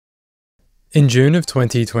In June of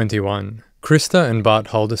 2021, Krista and Bart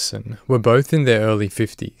Halderson were both in their early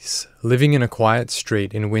 50s, living in a quiet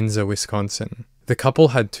street in Windsor, Wisconsin. The couple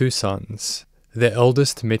had two sons, their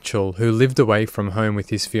eldest Mitchell, who lived away from home with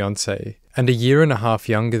his fiancée, and a year and a half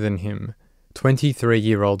younger than him,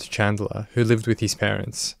 23-year-old Chandler, who lived with his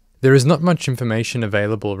parents. There is not much information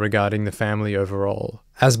available regarding the family overall,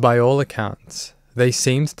 as by all accounts, they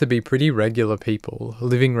seemed to be pretty regular people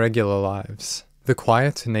living regular lives. The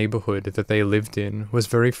quiet neighborhood that they lived in was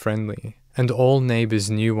very friendly, and all neighbors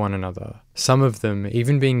knew one another, some of them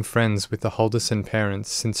even being friends with the Halderson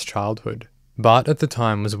parents since childhood. Bart at the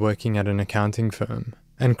time was working at an accounting firm,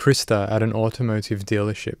 and Krista at an automotive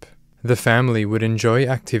dealership. The family would enjoy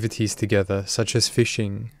activities together such as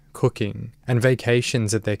fishing, cooking, and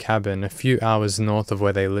vacations at their cabin a few hours north of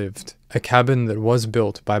where they lived, a cabin that was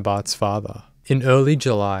built by Bart's father. In early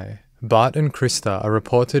July, Bart and Krista are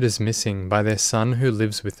reported as missing by their son who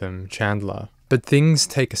lives with them, Chandler. But things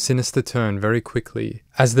take a sinister turn very quickly,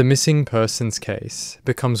 as the missing persons case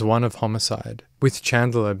becomes one of homicide, with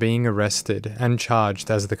Chandler being arrested and charged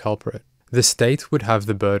as the culprit. The state would have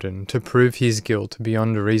the burden to prove his guilt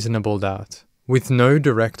beyond a reasonable doubt. With no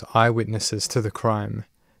direct eyewitnesses to the crime,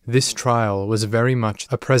 this trial was very much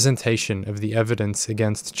a presentation of the evidence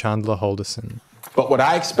against Chandler Halderson. But what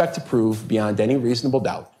I expect to prove beyond any reasonable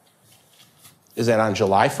doubt is that on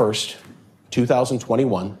July 1st,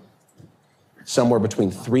 2021, somewhere between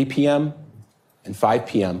 3 p.m. and 5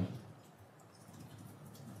 p.m.,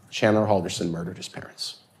 Chandler Halderson murdered his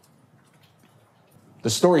parents. The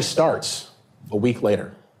story starts a week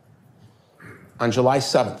later. On July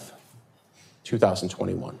 7th,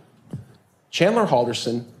 2021, Chandler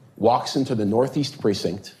Halderson walks into the Northeast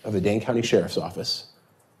Precinct of the Dane County Sheriff's Office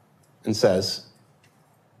and says,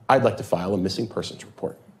 "I'd like to file a missing persons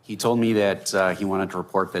report." He told me that he wanted to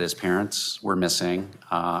report that his parents were missing.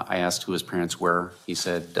 I asked who his parents were. He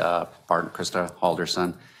said Bart and Krista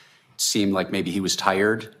Halderson. Seemed like maybe he was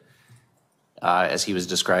tired as he was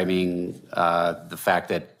describing the fact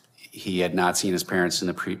that he had not seen his parents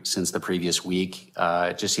since the previous week.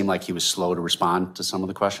 It just seemed like he was slow to respond to some of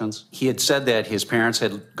the questions. He had said that his parents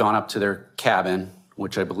had gone up to their cabin,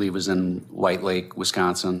 which I believe was in White Lake,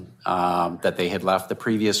 Wisconsin, that they had left the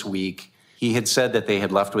previous week. He had said that they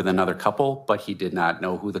had left with another couple, but he did not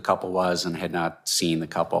know who the couple was and had not seen the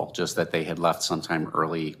couple, just that they had left sometime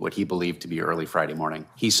early, what he believed to be early Friday morning.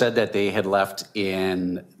 He said that they had left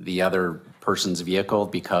in the other person's vehicle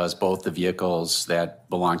because both the vehicles that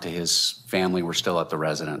belonged to his family were still at the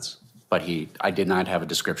residence. But I did not have a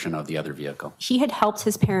description of the other vehicle. He had helped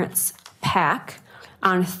his parents pack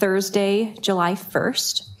on Thursday, July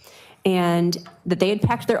 1st. And that they had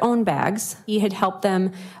packed their own bags. He had helped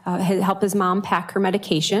them, had helped his mom pack her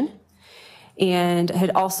medication, and had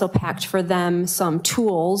also packed for them some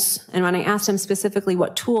tools. And when I asked him specifically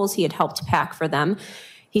what tools he had helped pack for them,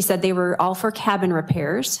 he said they were all for cabin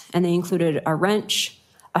repairs, and they included a wrench,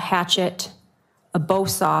 a hatchet, a bow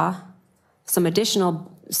saw, some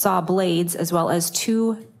additional saw blades, as well as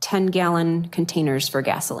 2 10-gallon containers for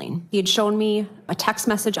gasoline. He had shown me a text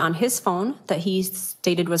message on his phone that he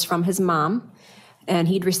stated was from his mom, and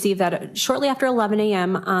he'd received that shortly after 11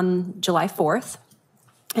 a.m. on July 4th,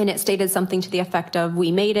 and it stated something to the effect of,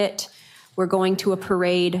 "We made it, we're going to a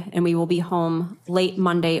parade, and we will be home late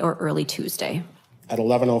Monday or early Tuesday." At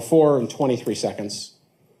 11:04 and 23 seconds,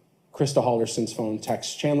 Krista Halderson's phone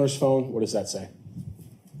texts Chandler's phone. What does that say?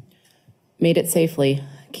 "Made it safely.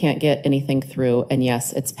 Can't get anything through, and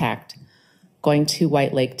yes, it's packed. Going to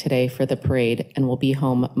White Lake today for the parade, and we'll be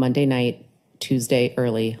home Monday night, Tuesday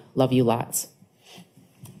early. Love you lots."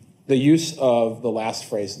 The use of the last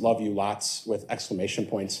phrase, "love you lots," with exclamation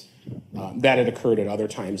points, that had occurred at other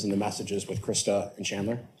times in the messages with Krista and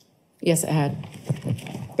Chandler? Yes, it had.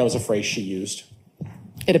 That was a phrase she used?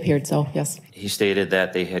 It appeared so, yes. He stated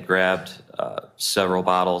that they had grabbed several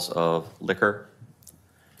bottles of liquor.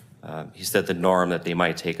 He said the norm that they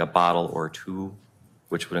might take a bottle or two,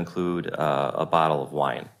 which would include a bottle of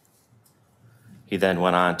wine. He then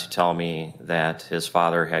went on to tell me that his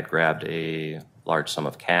father had grabbed a large sum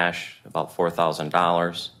of cash, about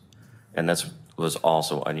 $4,000, and this was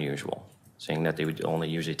also unusual, saying that they would only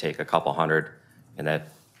usually take a couple hundred and that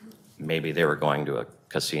maybe they were going to a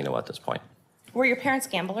casino at this point. Were your parents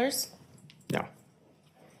gamblers? No.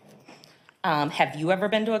 Have you ever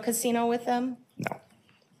been to a casino with them? No.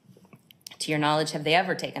 To your knowledge, have they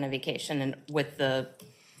ever taken a vacation with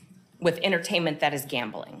entertainment that is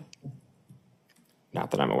gambling? Not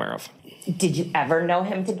that I'm aware of. Did you ever know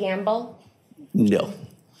him to gamble? No.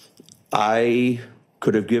 I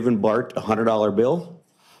could have given Bart a $100 bill,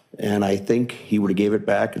 and I think he would have gave it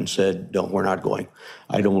back and said, "No, we're not going."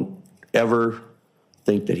 I don't ever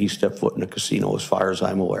think that he stepped foot in a casino as far as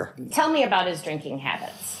I'm aware. Tell me about his drinking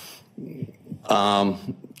habits.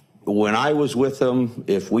 When I was with him,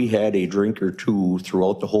 if we had a drink or two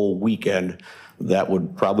throughout the whole weekend, that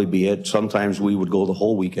would probably be it. Sometimes we would go the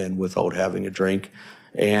whole weekend without having a drink,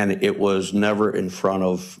 and it was never in front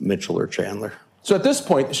of Mitchell or Chandler. So at this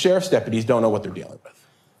point, the sheriff's deputies don't know what they're dealing with.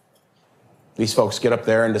 These folks get up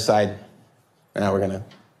there and decide, now we're gonna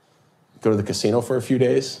go to the casino for a few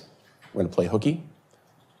days. We're gonna play hooky.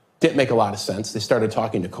 Didn't make a lot of sense. They started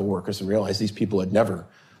talking to coworkers and realized these people had never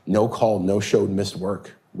no call, no showed, missed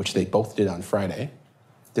work, which they both did on Friday.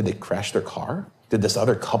 Did they crash their car? Did this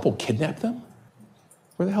other couple kidnap them?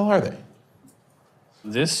 Where the hell are they?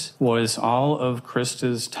 This was all of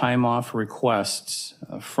Krista's time off requests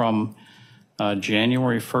from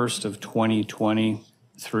January 1st of 2020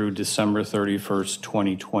 through December 31st,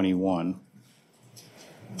 2021.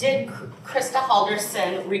 Did Krista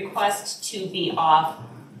Halderson request to be off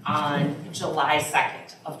on July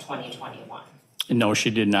 2nd of 2021? No, she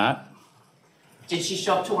did not. Did she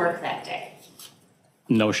show up to work that day?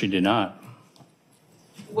 No, she did not.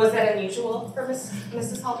 Was that unusual for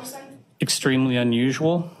Mrs. Halderson? Extremely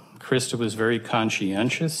unusual. Krista was very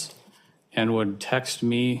conscientious and would text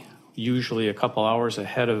me usually a couple hours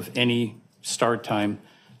ahead of any start time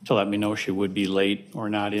to let me know she would be late or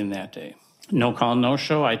not in that day. No call, no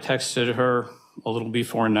show. I texted her a little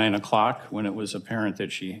before 9 o'clock when it was apparent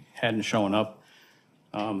that she hadn't shown up.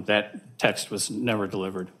 That text was never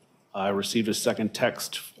delivered. I received a second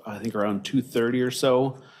text, I think around 2:30 or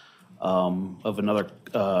so, of another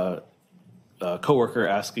coworker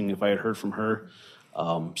asking if I had heard from her.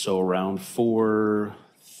 So around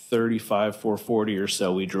 4:35, 4:40 or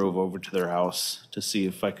so, we drove over to their house to see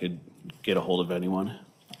if I could get a hold of anyone.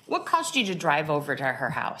 What caused you to drive over to her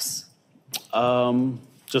house?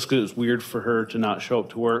 Just because it was weird for her to not show up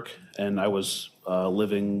to work, and I was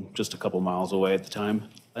living just a couple miles away at the time.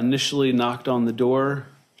 Initially knocked on the door,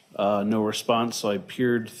 no response, so I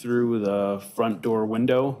peered through the front door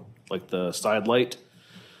window, like the side light.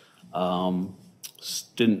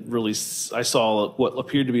 Didn't really, I saw what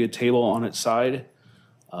appeared to be a table on its side.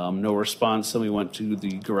 No response, then we went to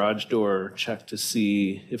the garage door, checked to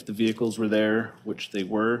see if the vehicles were there, which they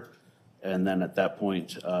were. And then at that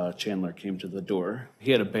point, Chandler came to the door.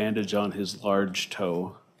 He had a bandage on his large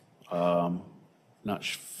toe. Not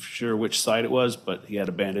sure which side it was, but he had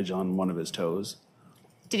a bandage on one of his toes.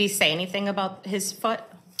 Did he say anything about his foot?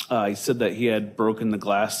 He said that he had broken the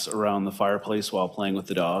glass around the fireplace while playing with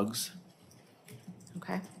the dogs.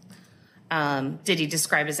 Okay. Did he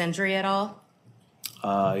describe his injury at all?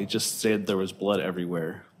 He just said there was blood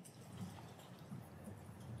everywhere.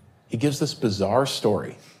 He gives this bizarre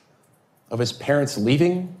story of his parents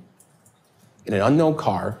leaving in an unknown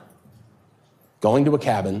car, going to a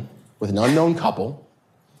cabin with an unknown couple,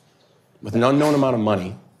 with an unknown amount of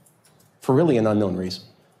money, for really an unknown reason.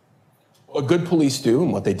 What good police do,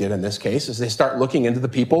 and what they did in this case, is they start looking into the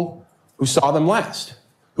people who saw them last,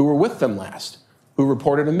 who were with them last, who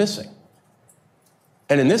reported them missing.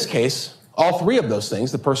 And in this case, all three of those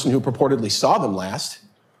things, the person who purportedly saw them last,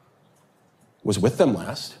 was with them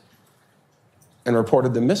last, and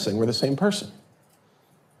reported them missing were the same person.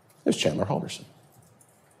 It was Chandler Halderson.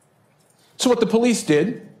 So what the police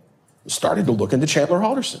did was started to look into Chandler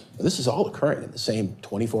Halderson. This is all occurring in the same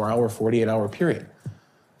 24-hour, 48-hour period.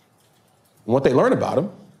 And what they learn about him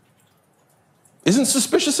isn't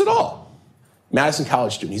suspicious at all. Madison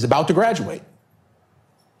College student, he's about to graduate.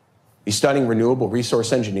 He's studying renewable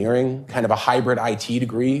resource engineering, kind of a hybrid IT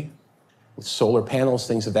degree with solar panels,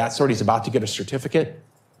 things of that sort. He's about to get a certificate.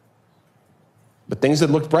 But things had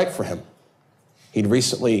looked bright for him. He'd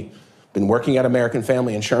recently been working at American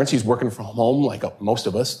Family Insurance. He's working from home like most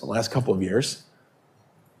of us the last couple of years.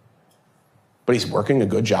 But he's working a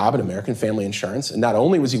good job at American Family Insurance. And not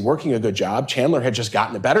only was he working a good job, Chandler had just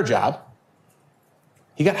gotten a better job.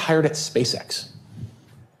 He got hired at SpaceX.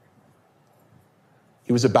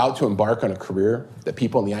 He was about to embark on a career that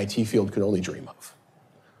people in the IT field could only dream of.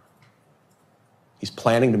 He's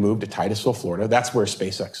planning to move to Titusville, Florida. That's where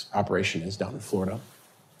SpaceX operation is, down in Florida,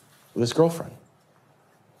 with his girlfriend.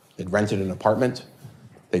 They'd rented an apartment.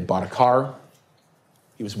 They'd bought a car.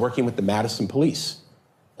 He was working with the Madison Police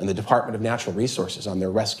and the Department of Natural Resources on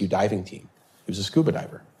their rescue diving team. He was a scuba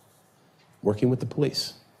diver, working with the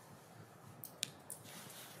police.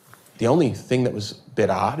 The only thing that was a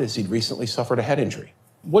bit odd is he'd recently suffered a head injury.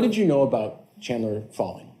 What did you know about Chandler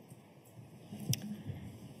falling?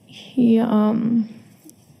 He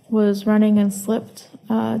was running and slipped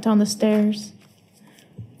down the stairs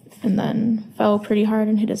and then fell pretty hard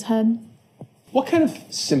and hit his head. What kind of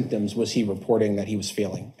symptoms was he reporting that he was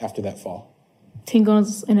feeling after that fall?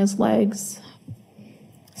 Tingles in his legs,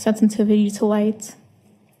 sensitivity to light,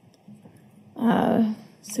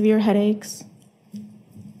 severe headaches,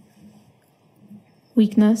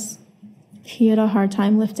 weakness. He had a hard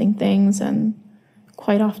time lifting things and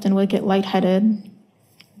quite often would get lightheaded.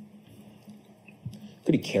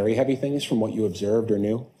 Could he carry heavy things from what you observed or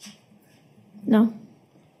knew? No,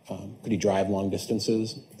 Could he drive long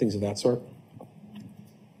distances, things of that sort?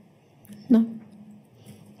 no,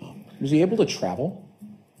 Was he able to travel?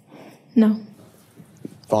 no,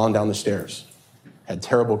 Fallen down the stairs, had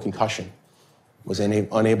terrible concussion, was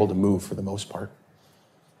unable to move for the most part,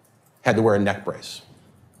 had to wear a neck brace.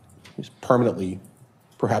 He was permanently,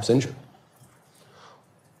 perhaps injured.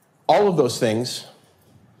 All of those things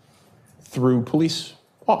threw police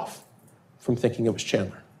off from thinking it was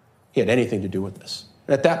Chandler. He had anything to do with this.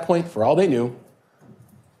 And at that point, for all they knew,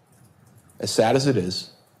 as sad as it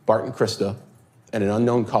is, Bart and Krista and an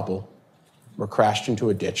unknown couple were crashed into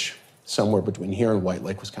a ditch somewhere between here and White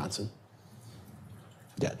Lake, Wisconsin,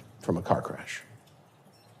 dead from a car crash.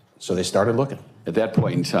 So they started looking. At that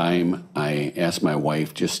point in time, I asked my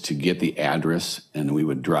wife just to get the address, and we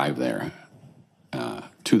would drive there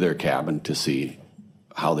to their cabin to see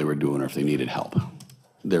how they were doing or if they needed help.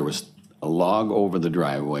 There was a log over the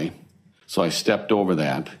driveway, so I stepped over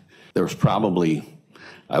that. There was probably,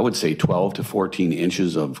 I would say, 12 to 14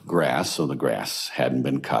 inches of grass, so the grass hadn't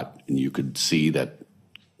been cut, and you could see that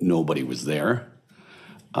nobody was there.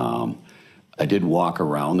 I did walk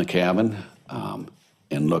around the cabin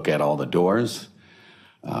and look at all the doors,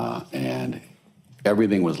 and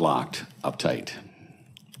everything was locked up tight.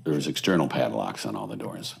 There was external padlocks on all the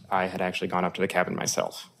doors. I had actually gone up to the cabin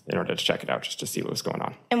myself in order to check it out, just to see what was going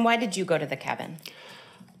on. And why did you go to the cabin?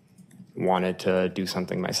 Wanted to do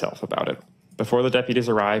something myself about it. Before the deputies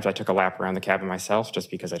arrived, I took a lap around the cabin myself just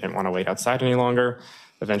because I didn't want to wait outside any longer.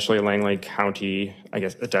 Eventually, Langley County, I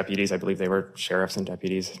guess the deputies, I believe they were sheriffs and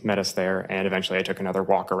deputies, met us there. And eventually I took another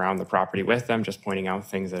walk around the property with them, just pointing out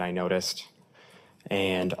things that I noticed.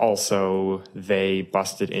 And also they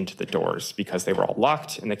busted into the doors because they were all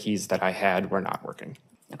locked and the keys that I had were not working.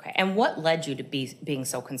 Okay, and what led you to being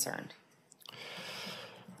so concerned?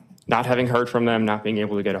 Not having heard from them, not being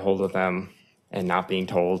able to get a hold of them, and not being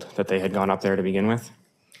told that they had gone up there to begin with.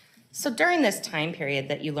 So during this time period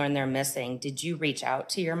that you learned they're missing, did you reach out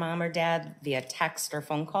to your mom or dad via text or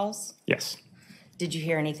phone calls? Yes. Did you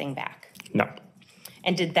hear anything back? No.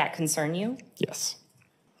 And did that concern you? Yes.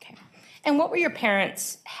 Okay. And what were your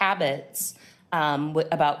parents' habits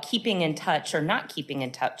about keeping in touch or not keeping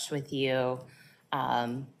in touch with you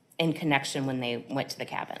in connection when they went to the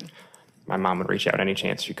cabin? My mom would reach out any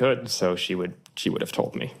chance she could, so she would have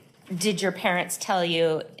told me. Did your parents tell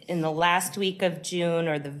you in the last week of June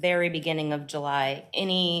or the very beginning of July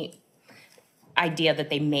any idea that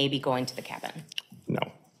they may be going to the cabin? No.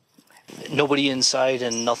 Nobody inside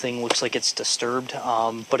and nothing looks like it's disturbed.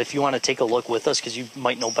 But if you want to take a look with us, because you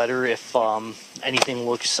might know better if anything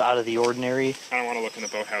looks out of the ordinary. I don't want to look in the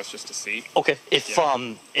boathouse just to see. Okay.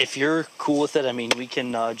 If you're cool with it, I mean, we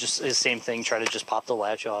can just the same thing. Try to just pop the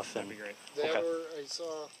latch off. And, that'd be great. Okay.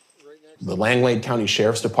 The Langlade County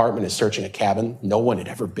Sheriff's Department is searching a cabin. No one had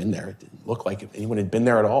ever been there. It didn't look like anyone had been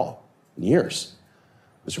there at all in years.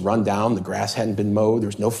 It was run down. The grass hadn't been mowed. There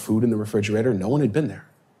was no food in the refrigerator. No one had been there.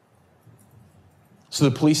 So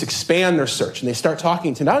the police expand their search, and they start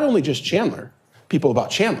talking to not only just Chandler, people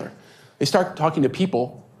about Chandler. They start talking to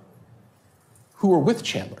people who were with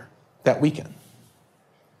Chandler that weekend.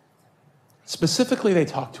 Specifically, they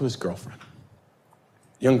talked to his girlfriend,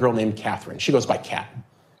 a young girl named Catherine. She goes by Cat.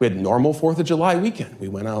 We had a normal 4th of July weekend. We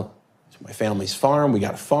went out to my family's farm. We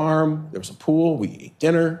got a farm. There was a pool. We ate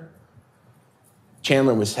dinner.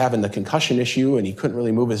 Chandler was having the concussion issue, and he couldn't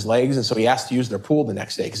really move his legs, and so he asked to use their pool the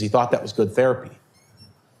next day because he thought that was good therapy.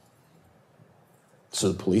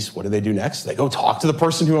 So the police, what do they do next? They go talk to the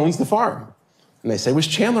person who owns the farm. And they say, was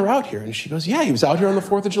Chandler out here? And she goes, yeah, he was out here on the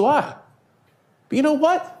 4th of July. But you know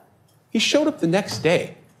what? He showed up the next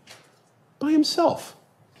day by himself.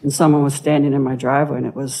 And someone was standing in my driveway, and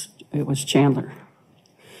it was Chandler.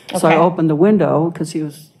 Okay. So I opened the window because he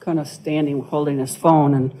was kind of standing holding his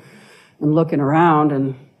phone and looking around.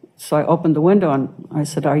 And so I opened the window and I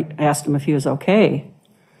asked him if he was okay.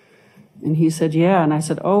 And he said, yeah. And I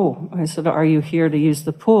said, are you here to use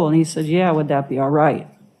the pool? And he said, yeah, would that be all right?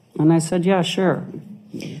 And I said, yeah, sure.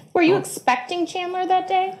 Were you expecting Chandler that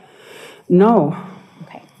day? No.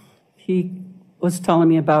 Okay. He was telling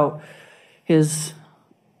me about his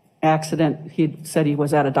accident. He said he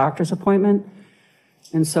was at a doctor's appointment,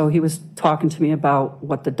 And so he was talking to me about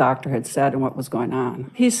what the doctor had said and what was going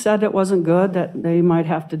on. He said it wasn't good, that they might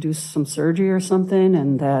have to do some surgery or something,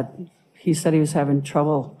 and that he said he was having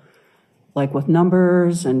trouble like with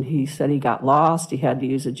numbers, and he said he got lost, he had to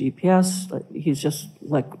use a GPS. He's just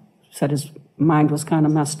like, said his mind was kind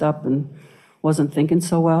of messed up and wasn't thinking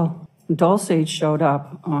so well. Dulce showed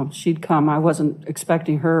up. She'd come, I wasn't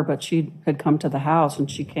expecting her, but she had come to the house, and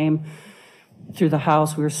she came through the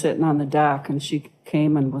house. We were sitting on the deck, and she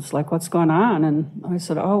came and was like, what's going on? And I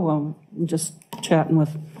said, oh, well, I'm just chatting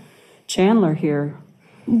with Chandler here.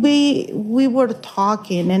 We were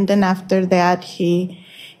talking, and then after that, he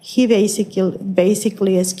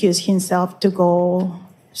basically excused himself to go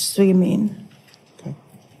swimming. Okay.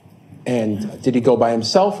 And did he go by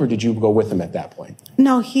himself, or did you go with him at that point?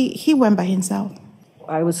 No, he went by himself.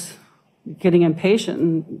 I was getting impatient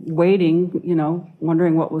and waiting, you know,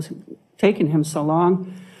 wondering what was taking him so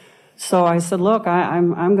long. So I said, look,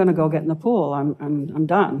 I'm going to go get in the pool. I'm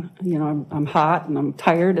done. You know, I'm hot and I'm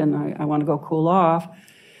tired and I want to go cool off.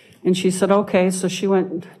 And she said, okay. So she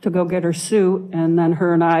went to go get her suit, and then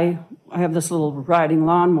her and I have this little riding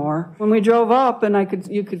lawnmower. When we drove up, and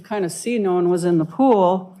you could kind of see no one was in the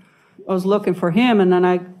pool, I was looking for him, and then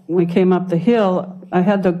when we came up the hill, I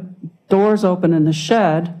had the doors open in the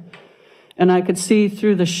shed, and I could see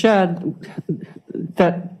through the shed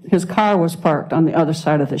that his car was parked on the other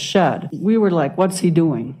side of the shed. We were like, what's he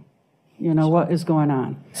doing? You know, what is going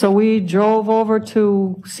on? So we drove over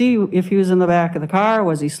to see if he was in the back of the car.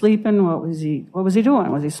 Was he sleeping? What was he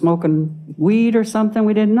doing? Was he smoking weed or something?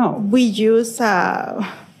 We didn't know. We used a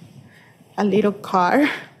little car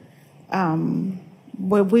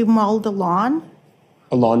where we mowed the lawn.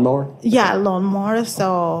 A lawnmower? Yeah, a lawnmower.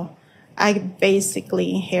 So I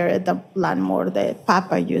basically inherited the lawnmower that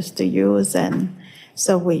Papa used to use, and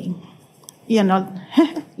so we, you know,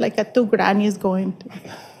 like a two grannies going to.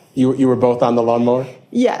 You were both on the lawnmower?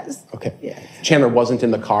 Yes. Okay. Yeah. Chandler wasn't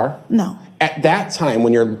in the car? No. At that time,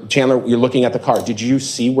 when you're looking at the car, did you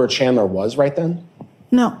see where Chandler was right then?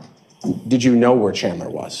 No. Did you know where Chandler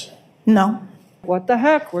was? No. What the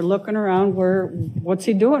heck? We're looking around. What's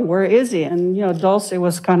he doing? Where is he? And, you know, Dulce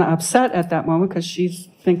was kind of upset at that moment because she's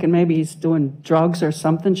thinking maybe he's doing drugs or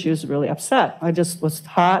something. She was really upset. I just was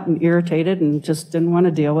hot and irritated and just didn't want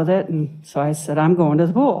to deal with it. And so I said, I'm going to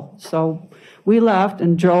the pool. So we left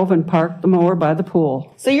and drove and parked the mower by the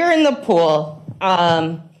pool. So you're in the pool.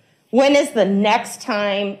 When is the next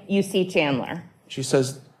time you see Chandler? She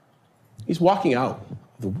says, he's walking out of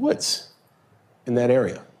the woods in that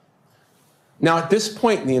area. Now, at this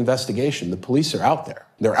point in the investigation, the police are out there.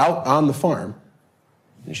 They're out on the farm.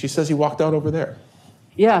 And she says he walked out over there.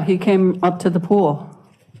 Yeah, he came up to the pool.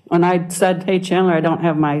 And I said, hey, Chandler, I don't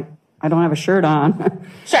have a shirt on.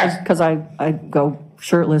 Sure. Because I go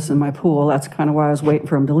shirtless in my pool. That's kind of why I was waiting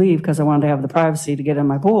for him to leave, because I wanted to have the privacy to get in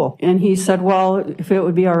my pool. And he said, well, if it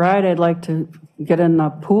would be all right, I'd like to get in the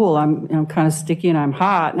pool. I'm kind of sticky and I'm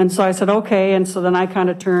hot. And so I said, okay. And so then I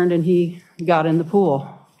kind of turned and he got in the pool.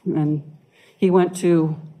 And he went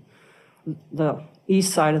to the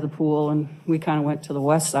east side of the pool and we kind of went to the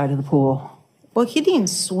west side of the pool. Well, he didn't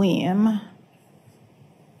swim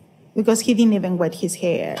because he didn't even wet his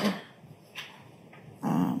hair.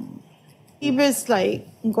 He was like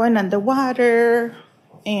going underwater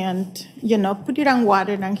and, you know, putting on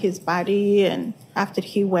water on his body. And after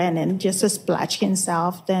he went and just splashed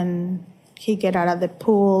himself, then he get out of the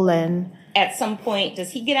pool. And at some point,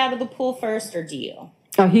 does he get out of the pool first or do you?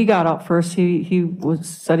 Oh, he got out first. He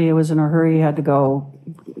said he was in a hurry. He had to go,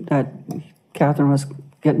 that Catherine was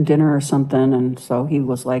getting dinner or something. And so he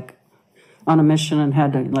was like on a mission and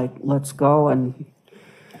had to like, let's go. And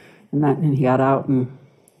he got out and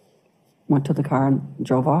went to the car and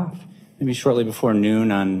drove off. Maybe shortly before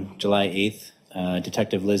noon on July 8th,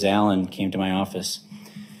 Detective Liz Allen came to my office.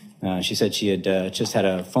 She said she had just had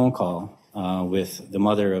a phone call with the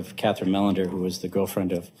mother of Catherine Melander, who was the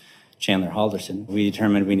girlfriend of Chandler Halderson. We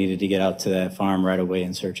determined we needed to get out to that farm right away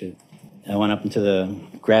and search it. I went up into the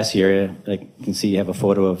grassy area. Like you can see, you have a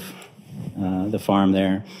photo of the farm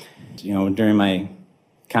there. You know, during my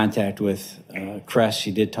contact with Cress,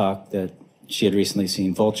 she did talk that she had recently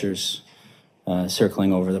seen vultures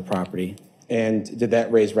circling over the property. And did that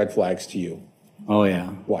raise red flags to you? Oh, yeah.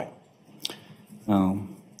 Why?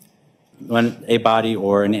 When a body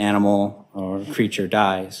or an animal or creature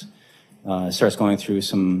dies, it starts going through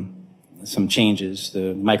some changes.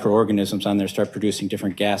 The microorganisms on there start producing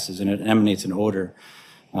different gases, and it emanates an odor.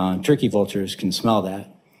 Turkey vultures can smell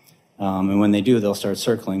that. And when they do, they'll start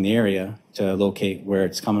circling the area to locate where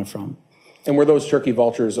it's coming from. And were those turkey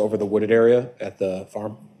vultures over the wooded area at the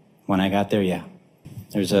farm? When I got there, yeah.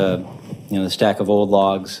 There's a, the stack of old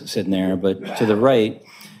logs sitting there, but to the right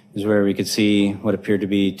is where we could see what appeared to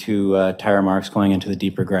be two tire marks going into the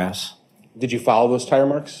deeper grass. Did you follow those tire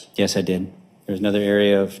marks? Yes, I did. There's another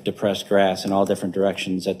area of depressed grass in all different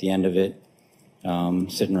directions at the end of it,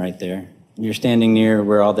 sitting right there. You're standing near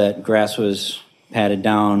where all that grass was patted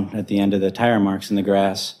down at the end of the tire marks in the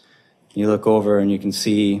grass. You look over and you can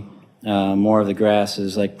see more of the grass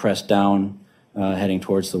is like pressed down, heading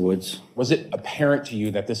towards the woods. Was it apparent to you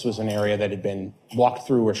that this was an area that had been walked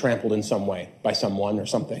through or trampled in some way by someone or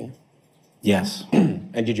something? Yes.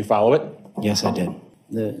 And did you follow it? Yes, I did.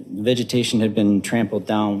 The vegetation had been trampled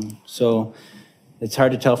down, so it's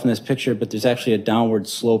hard to tell from this picture, but there's actually a downward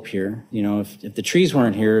slope here. If the trees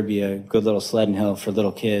weren't here, it'd be a good little sledding hill for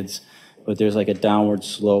little kids, but there's like a downward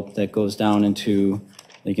slope that goes down into,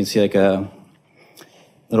 you can see like a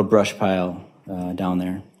little brush pile down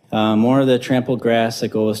there. More of the trampled grass that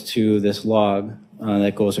goes to this log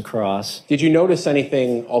that goes across. Did you notice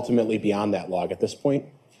anything ultimately beyond that log at this point?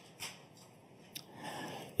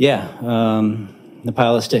 Yeah, the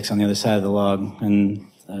pile of sticks on the other side of the log, and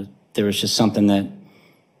there was just something that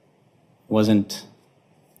wasn't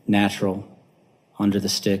natural under the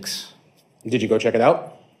sticks. Did you go check it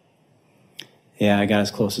out? Yeah, I got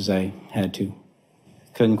as close as I had to.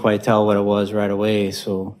 Couldn't quite tell what it was right away,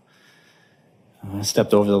 so I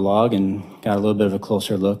stepped over the log and got a little bit of a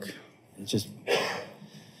closer look.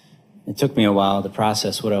 It took me a while to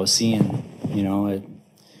process what I was seeing,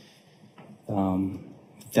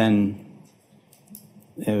 then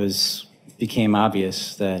it became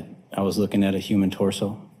obvious that I was looking at a human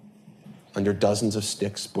torso. Under dozens of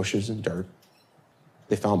sticks, bushes, and dirt,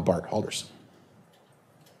 they found Bart Halderson.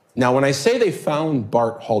 Now, when I say they found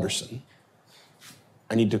Bart Halderson,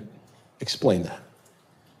 I need to explain that.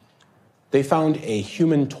 They found a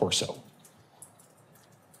human torso.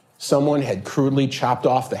 Someone had crudely chopped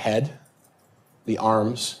off the head, the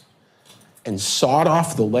arms, and sawed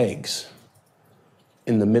off the legs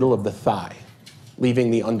in the middle of the thigh,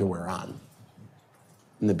 leaving the underwear on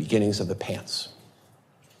and the beginnings of the pants.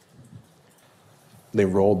 They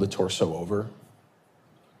rolled the torso over.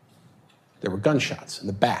 There were gunshots in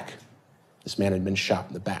the back. This man had been shot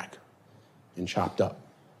in the back and chopped up.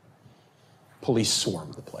 Police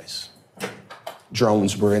swarmed the place.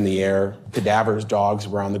 Drones were in the air. Cadavers, dogs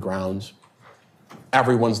were on the ground.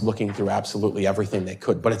 Everyone's looking through absolutely everything they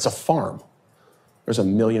could, but it's a farm. There's a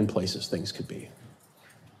million places things could be.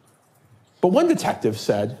 But one detective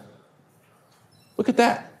said, look at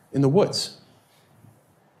that in the woods.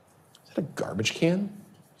 Is that a garbage can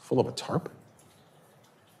full of a tarp?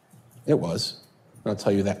 It was. And I'll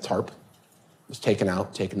tell you that tarp was taken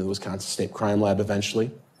to the Wisconsin State Crime Lab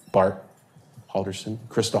eventually. Bart Halderson,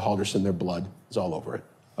 Krista Halderson, their blood is all over it.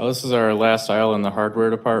 This is our last aisle in the hardware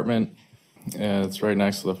department. It's right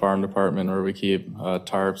next to the farm department where we keep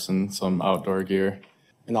tarps and some outdoor gear.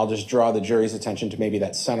 And I'll just draw the jury's attention to maybe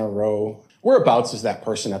that center row. Whereabouts is that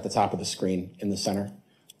person at the top of the screen in the center?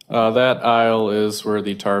 That aisle is where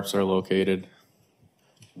the tarps are located.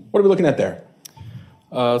 What are we looking at there?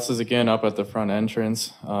 This is again up at the front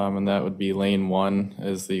entrance, and that would be lane 1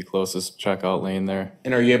 is the closest checkout lane there.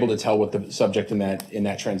 And are you able to tell what the subject in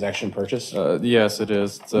that transaction purchased? Yes, it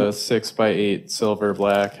is. It's a 6x8 silver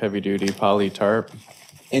black heavy duty poly tarp.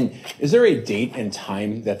 And is there a date and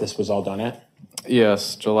time that this was all done at?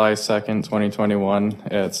 Yes, July 2nd, 2021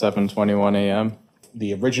 at 7:21 a.m.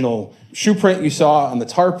 The original shoe print you saw on the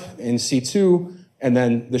tarp in C2, and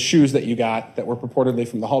then the shoes that you got that were purportedly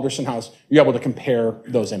from the Halderson house, you're able to compare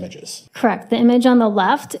those images. Correct. The image on the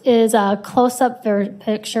left is a close-up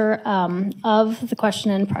picture of the question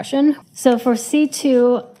and impression. So for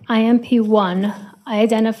C2 IMP1, I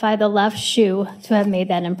identify the left shoe to have made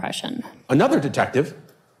that impression. Another detective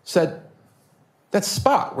said, that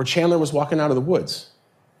spot where Chandler was walking out of the woods,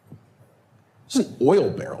 there's an oil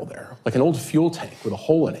barrel there, like an old fuel tank with a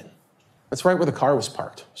hole in it. That's right where the car was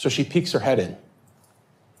parked. So she peeks her head in.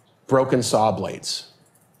 Broken saw blades,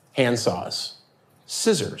 hand saws,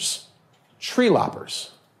 scissors, tree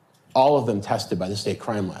loppers, all of them tested by the State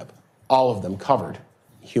Crime Lab, all of them covered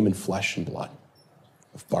in human flesh and blood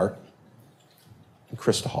of Bart and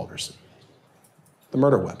Krista Halderson. The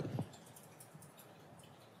murder weapon,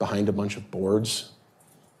 behind a bunch of boards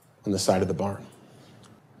on the side of the barn.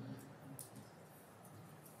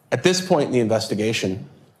 At this point in the investigation,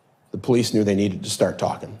 the police knew they needed to start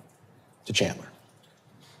talking to Chandler.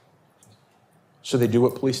 So they do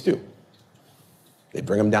what police do. They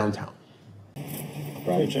bring him downtown.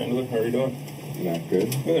 Hey Chandler, how are you doing? Not good.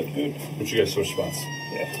 Good, good. But you guys switch spots.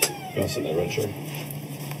 Yeah. You want to sit in that red chair?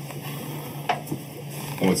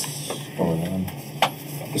 What's going on?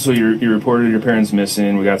 So you reported your parents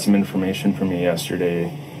missing. We got some information from you yesterday.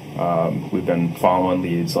 We've been following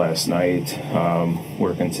leads last night,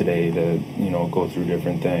 working today to, go through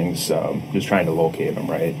different things, just trying to locate them,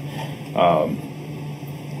 right?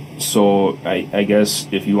 So I guess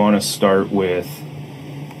if you want to start with,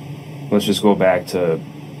 let's just go back to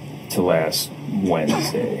last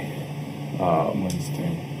Wednesday.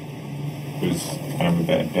 Wednesday. It was kind of a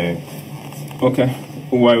bad day. Okay.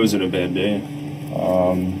 Why was it a bad day?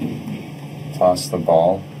 Tossed the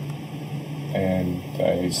ball and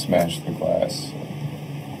I smashed the glass.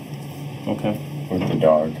 Okay. With the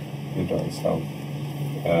dog's help.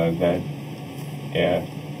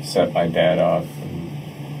 Set my dad off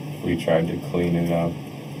and we tried to clean it up.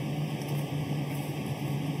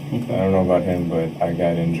 Okay. I don't know about him, but I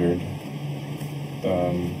got injured.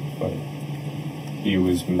 But he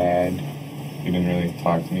was mad. He didn't really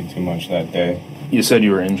talk to me too much that day. You said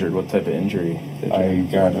you were injured. What type of injury? I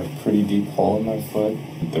got a pretty deep hole in my foot.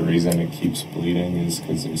 The reason it keeps bleeding is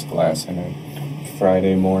because there's glass in it.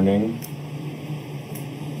 Friday morning,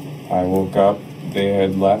 I woke up. They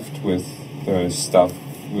had left with the stuff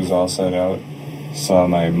was all set out. Saw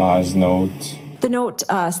my ma's note. The note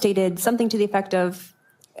stated something to the effect of,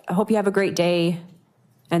 I hope you have a great day.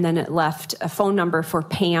 And then it left a phone number for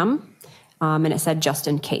Pam, and it said, just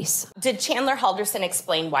in case. Did Chandler Halderson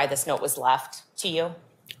explain why this note was left to you?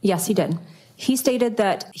 Yes, he did. He stated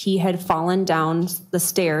that he had fallen down the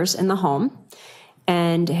stairs in the home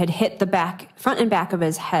and had hit the front and back of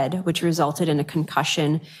his head, which resulted in a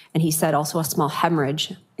concussion, and he said also a small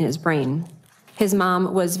hemorrhage in his brain. His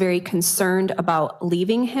mom was very concerned about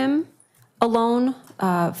leaving him alone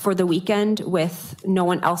for the weekend with no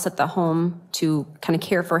one else at the home to kind of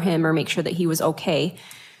care for him or make sure that he was okay.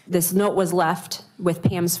 This note was left with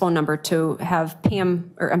Pam's phone number to have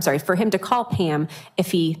for him to call Pam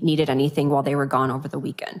if he needed anything while they were gone over the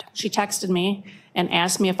weekend. She texted me and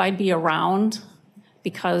asked me if I'd be around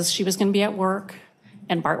because she was going to be at work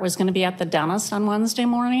and Bart was going to be at the dentist on Wednesday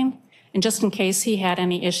morning. And just in case he had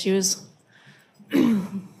any issues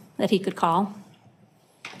that he could call.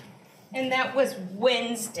 And that was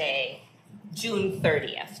Wednesday, June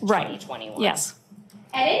 30th, Right. 2021. Yes.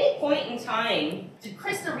 At any point in time, did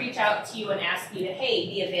Krista reach out to you and ask you to, hey,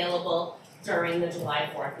 be available during the July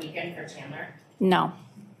 4th weekend for Chandler? No.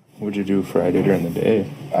 What'd you do Friday during the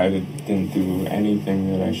day? I didn't do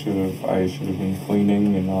anything that I should have. I should have been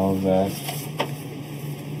cleaning and all of that.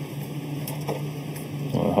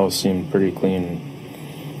 Well, the house seemed pretty clean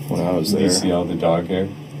when I was there. You see all the dog hair?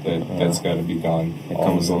 That's got to be gone. It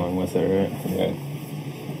comes along with it, right? Yeah.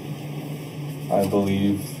 I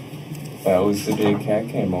believe that was the day Kat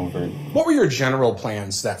came over. What were your general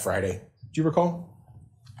plans that Friday? Do you recall?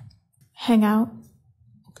 Hang out.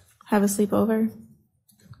 Have a sleepover.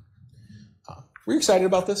 Were you excited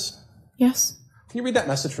about this? Yes. Can you read that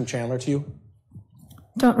message from Chandler to you?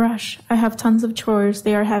 Don't rush. I have tons of chores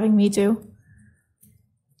they are having me do.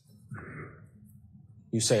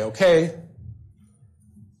 You say, okay.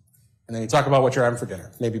 And then you talk about what you're having for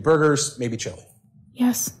dinner. Maybe burgers, maybe chili.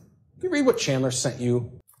 Yes. Can you read what Chandler sent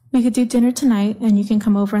you? We could do dinner tonight and you can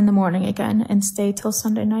come over in the morning again and stay till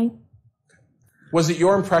Sunday night. Was it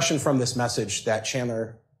your impression from this message that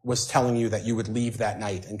Chandler was telling you that you would leave that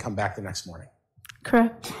night and come back the next morning?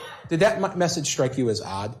 Correct. Did that message strike you as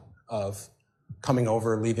odd of coming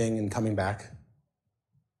over, leaving, and coming back?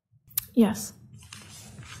 Yes.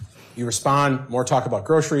 You respond, more talk about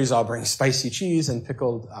groceries, I'll bring spicy cheese and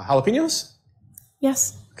pickled jalapenos?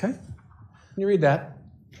 Yes. Okay. Can you read that?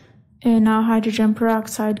 And now hydrogen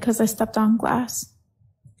peroxide because I stepped on glass.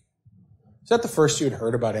 Is that the first you had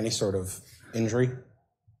heard about any sort of injury?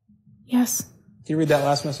 Yes. Can you read that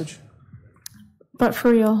last message? But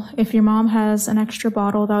for real, if your mom has an extra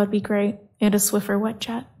bottle, that would be great. And a Swiffer wet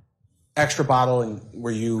jet. Extra bottle, and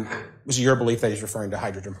was it your belief that he's referring to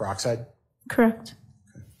hydrogen peroxide? Correct.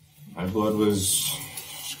 My blood was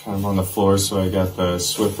kind of on the floor, so I got the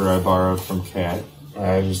Swiffer I borrowed from Kat.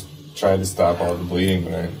 I just tried to stop all the bleeding,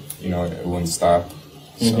 but it wouldn't stop.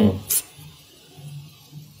 So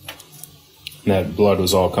And that blood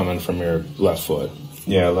was all coming from your left foot.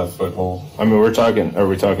 Yeah, left foot hole. I mean, are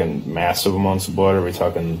we talking massive amounts of blood, or are we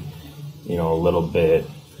talking, a little bit?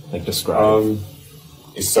 Like, describe.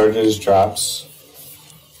 It started as drops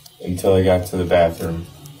until I got to the bathroom.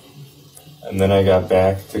 And then I got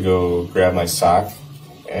back to go grab my sock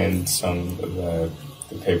and some of the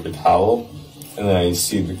paper towel. And then I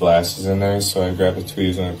see the glasses in there, so I grab the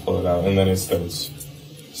tweezers and I pull it out. And then it starts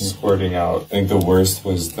squirting out. I think the worst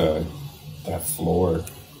was that floor.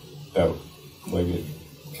 That, it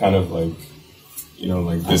kind of like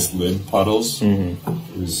this lid puddles. It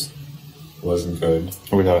was wasn't good.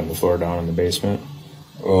 Are we talking the floor down in the basement?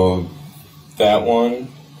 Well, that one,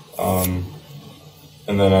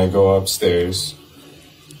 and then I go upstairs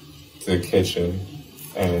to the kitchen,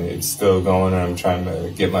 and it's still going, and I'm trying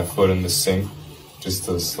to get my foot in the sink just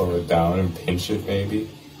to slow it down and pinch it maybe.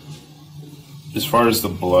 As far as the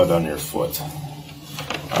blood on your foot,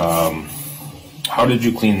 how did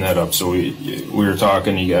you clean that up? So we were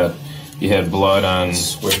talking, you had blood on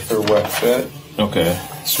Swiffer wet jet. Okay,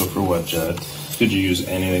 Swiffer wet jet. Did you use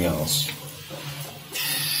anything else?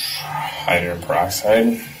 Hydrogen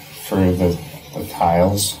peroxide for the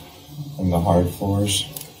tiles and the hard floors.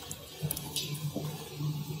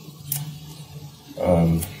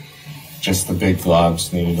 Just the big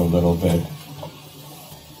globs needed a little bit,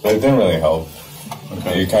 but it didn't really help.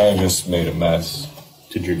 Okay. It kind of just made a mess.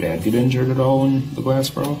 Did your dad get injured at all when the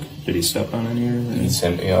glass broke? Did he step on any of it? He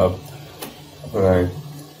sent me up, but I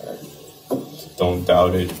don't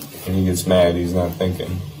doubt it. When he gets mad, he's not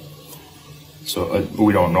thinking. So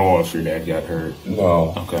we don't know if your dad got hurt?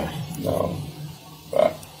 No. Okay. No.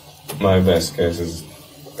 But my best guess is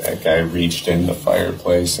that guy reached in the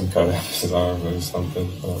fireplace and cut off his arm or something.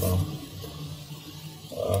 I don't know.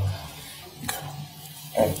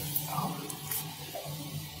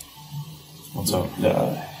 What's up?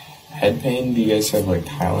 Head pain? Do you guys have like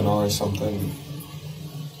Tylenol or something?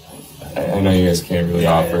 I know you guys can't really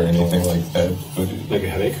offer anything like that, but Like a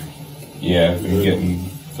headache? yeah, I've been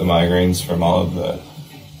getting the migraines from all of the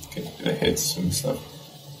hits and stuff.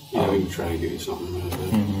 Yeah, we can try and get you something out of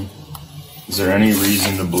it. Mm-hmm. Is there any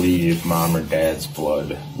reason to believe mom or dad's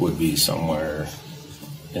blood would be somewhere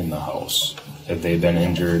in the house? Have they been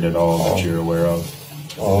injured at all that you're aware of?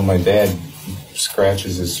 Oh, my dad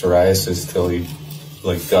scratches his psoriasis till he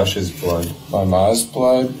like gushes blood. My mom's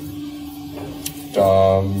blood,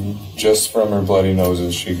 just from her bloody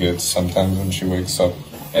noses she gets sometimes when she wakes up.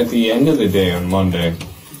 At the end of the day on Monday,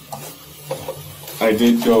 I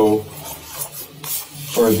did go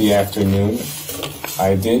for the afternoon.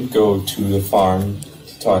 I did go to the farm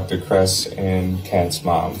to talk to Cress and Kat's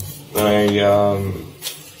mom. Then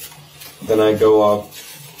I go up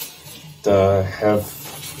to have,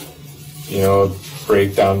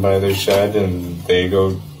 break down by their shed, and they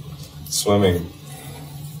go swimming.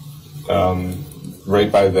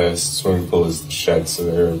 Right by the swimming pool is the shed, so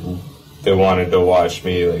they wanted to watch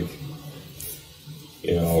me,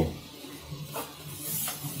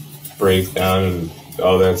 break down and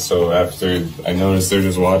all that. So after I noticed they're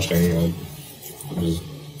just watching, I just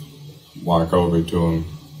walk over to them.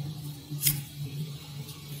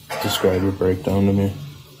 Describe your breakdown to me.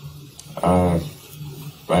 I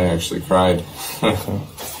actually cried.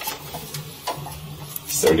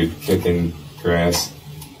 Started kicking grass,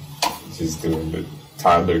 just doing the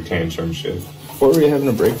toddler tantrum shit. What were you having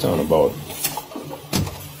a breakdown about?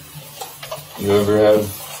 You ever have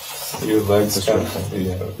your legs kind of?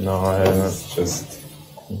 Yeah. No, I haven't. It's just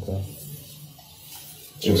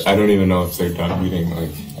I don't even know if they're done bleeding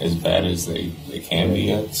as bad as they can be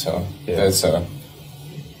yet. So yeah.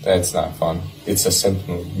 That's not fun. It's a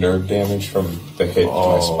symptom of nerve damage from the hit to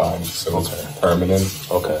my spine, so it's permanent.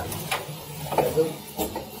 Okay.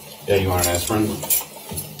 Yeah, you want an aspirin?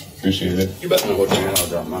 Appreciate it. You better know what you're I'll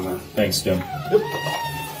drop my man. Thanks, Tim.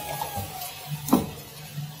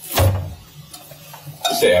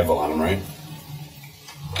 Say Advil on them, right?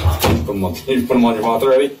 You put them on your mouth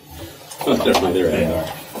already? There they are.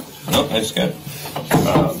 Nope, I just got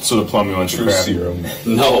so the plumbing wants true serum.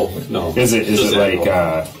 No. Is it like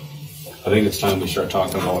I think it's time we start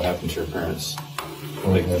talking about what happened to your parents.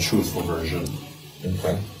 Like the truthful version.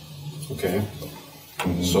 Okay.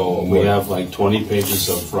 So we have 20 pages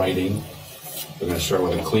of writing. We're going to start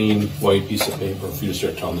with a clean white piece of paper for you to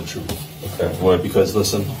start telling the truth. Okay. What? Because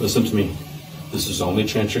listen to me. This is the only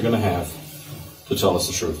chance you're going to have to tell us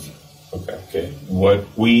the truth. Okay. What?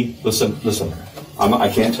 Listen. I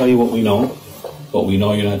can't tell you what we know, but we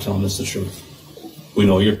know you're not telling us the truth. We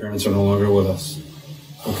know your parents are no longer with us.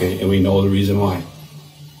 Okay, and we know the reason why.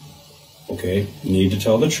 Okay, you need to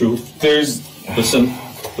tell the truth.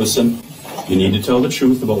 Listen. You need to tell the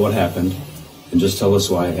truth about what happened, and just tell us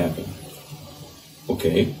why it happened.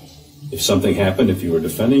 Okay? If something happened, if you were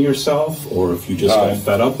defending yourself, or if you just got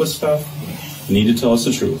fed up with stuff, you need to tell us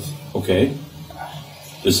the truth. Okay?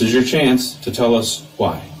 This is your chance to tell us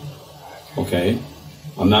why. Okay?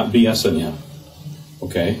 I'm not BSing you.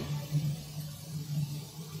 Okay?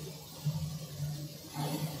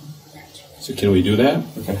 So can we do that?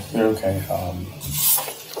 Okay, they're okay.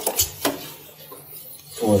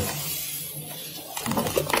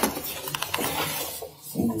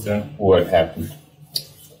 What happened?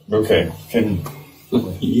 Okay,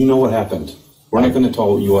 you know what happened. We're not going to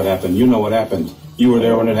tell you what happened. You know what happened. You were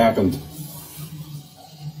there when it happened.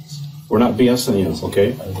 We're not BSing you,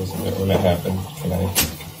 okay? I wasn't there when it happened.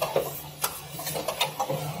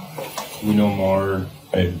 We know more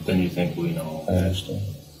than you think we know. I understand.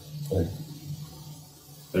 But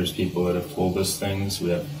there's people that have told us things. We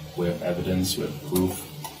have evidence. We have proof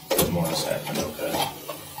that more has happened. Okay.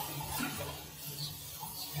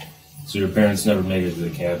 So your parents never made it to the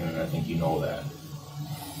cabin, and I think you know that.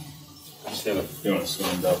 you want to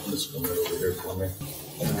stand up and just come right over here for me.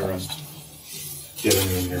 Get them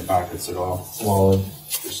in your pockets at all. Wallet.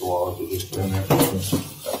 Just a wallet that you just put in there.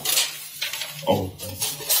 Oh.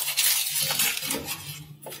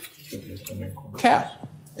 Kat,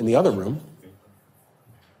 in the other room,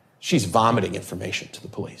 she's vomiting information to the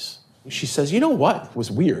police. She says, you know what was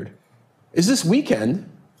weird? Is this weekend,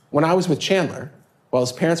 when I was with Chandler, while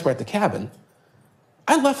his parents were at the cabin,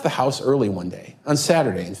 I left the house early one day, on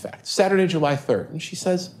Saturday, in fact, Saturday, July 3rd. And she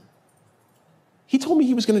says, he told me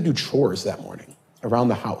he was going to do chores that morning around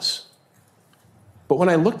the house. But when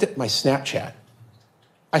I looked at my Snapchat,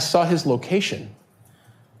 I saw his location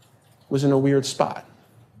was in a weird spot.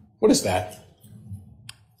 What is that?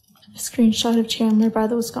 A screenshot of Chandler by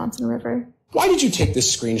the Wisconsin River. Why did you take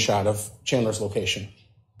this screenshot of Chandler's location?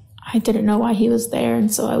 I didn't know why he was there,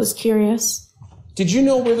 and so I was curious. Did you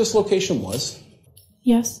know where this location was?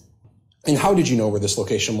 Yes. And how did you know where this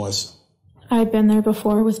location was? I'd been there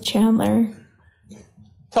before with Chandler.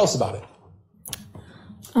 Tell us about it.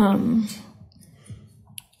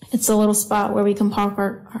 It's a little spot where we can park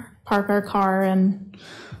our car and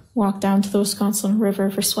walk down to the Wisconsin River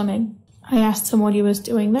for swimming. I asked him what he was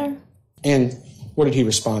doing there. And what did he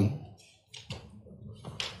respond?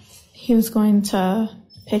 He was going to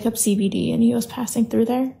pick up CBD and he was passing through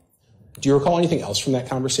there. Do you recall anything else from that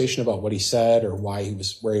conversation about what he said or why he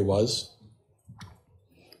was where he was?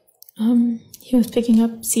 He was picking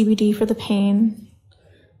up CBD for the pain.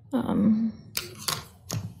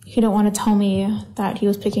 He didn't want to tell me that he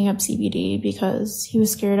was picking up CBD because he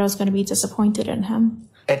was scared I was going to be disappointed in him.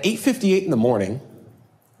 At 8:58 in the morning,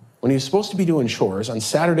 when he was supposed to be doing chores on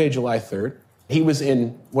Saturday, July 3rd, he was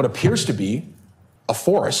in what appears to be a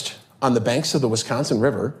forest on the banks of the Wisconsin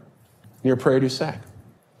River near Prairie du Sac.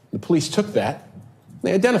 The police took that.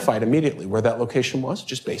 They identified immediately where that location was,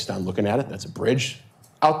 just based on looking at it. That's a bridge.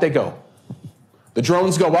 Out they go. The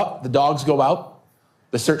drones go up, the dogs go out,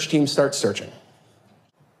 the search team starts searching.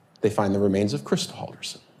 They find the remains of Krista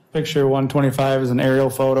Halderson. Picture 125 is an aerial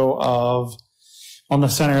photo of, on the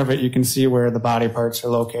center of it, you can see where the body parts are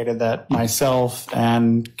located that myself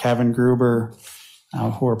and Kevin Gruber,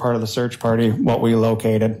 who were part of the search party, what we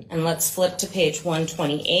located. And let's flip to page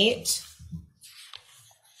 128.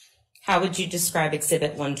 How would you describe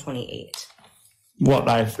Exhibit 128? What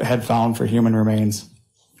I had found for human remains.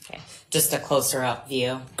 Okay, just a closer up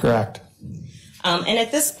view. Correct. And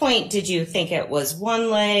at this point, did you think it was one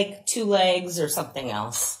leg, two legs, or something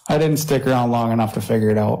else? I didn't stick around long enough to figure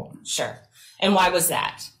it out. Sure. And why was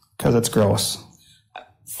that? Because it's gross.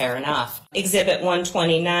 Fair enough. Exhibit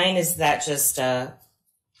 129, is that just a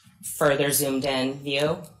further zoomed in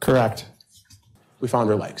view? Correct. We found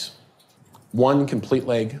her legs. One complete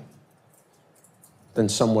leg, then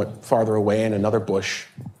somewhat farther away in another bush,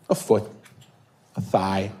 a foot, a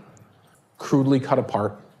thigh, crudely cut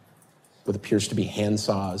apart with appears to be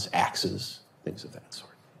handsaws, axes, things of that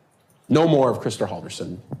sort. No more of Krista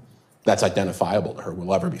Halderson that's identifiable to her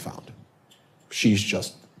will ever be found. She's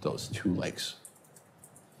just those two legs.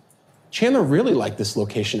 Chandler really liked this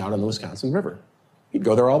location out on the Wisconsin River. He'd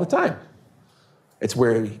go there all the time. It's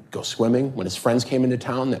where he'd go swimming. When his friends came into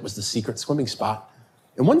town, that was the secret swimming spot.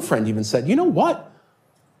 And one friend even said, you know what?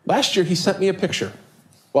 Last year he sent me a picture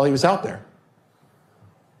while he was out there.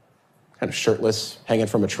 Kind of shirtless, hanging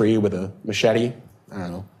from a tree with a machete. I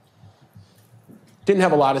don't know. Didn't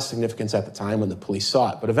have a lot of significance at the time when the police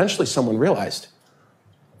saw it, but eventually someone realized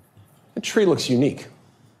the tree looks unique.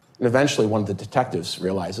 And eventually one of the detectives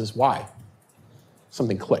realizes why.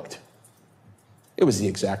 Something clicked. It was the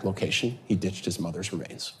exact location he ditched his mother's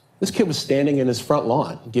remains. This kid was standing in his front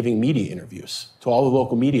lawn giving media interviews to all the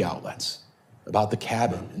local media outlets about the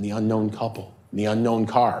cabin and the unknown couple and the unknown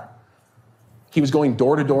car. He was going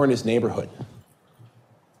door to door in his neighborhood.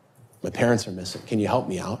 My parents are missing. Can you help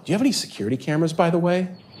me out? Do you have any security cameras, by the way?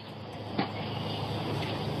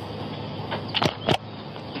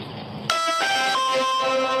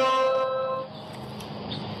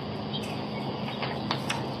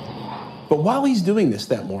 But while he's doing this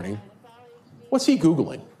that morning, what's he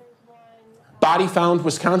Googling? Body found,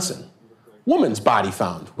 Wisconsin. Woman's body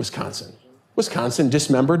found, Wisconsin. Wisconsin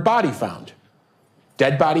dismembered body found.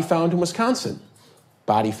 Dead body found in Wisconsin.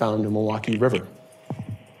 body found in Milwaukee River.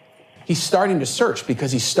 He's starting to search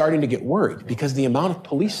because he's starting to get worried, because the amount of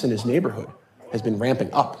police in his neighborhood has been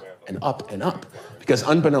ramping up and up and up, because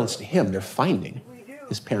unbeknownst to him, they're finding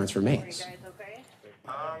his parents' remains.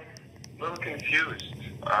 A little confused.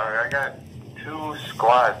 I got 2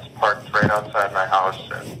 squads parked right outside my house,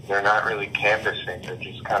 and they're not really canvassing. They're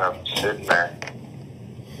just kind of sitting there.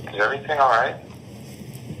 Is everything all right?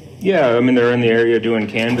 Yeah, I mean, they're in the area doing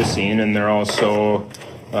canvassing, and they're also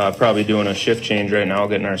probably doing a shift change right now,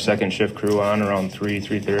 getting our second shift crew on around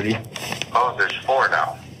 3:30. Oh, there's 4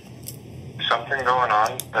 now. Something going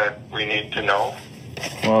on that we need to know?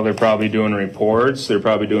 Well, they're probably doing reports. They're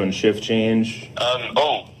probably doing shift change.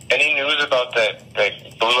 Any news about that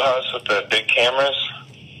blue house with the big cameras?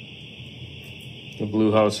 The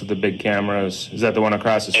blue house with the big cameras. Is that the one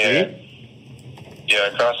across the street? Yeah,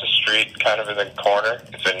 across the street, kind of in the corner.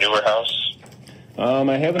 It's a newer house.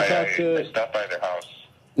 I haven't talked to... I stopped by their house.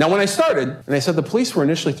 Now, when I started, and I said the police were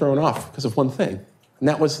initially thrown off because of one thing, and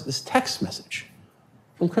that was this text message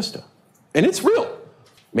from Krista. And it's real.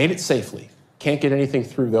 Made it safely. Can't get anything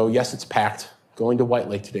through, though. Yes, it's packed. Going to White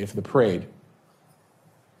Lake today for the parade.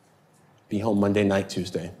 Be home Monday night,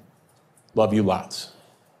 Tuesday. Love you lots.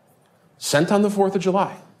 Sent on the 4th of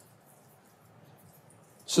July.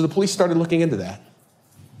 So the police started looking into that.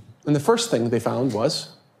 And the first thing they found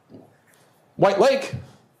was White Lake.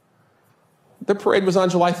 The parade was on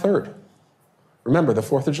July 3rd. Remember, the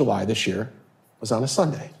 4th of July this year was on a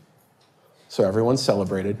Sunday. So everyone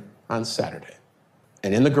celebrated on Saturday.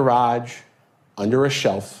 And in the garage, under a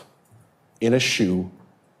shelf, in a shoe,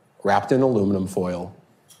 wrapped in aluminum foil,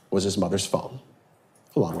 was his mother's phone,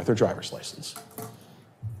 along with her driver's license.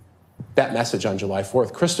 That message on July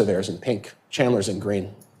 4th, Krista there's in pink, Chandler's in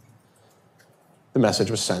green. The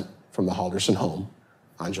message was sent from the Halderson home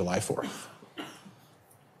on July 4th.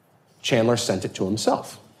 Chandler sent it to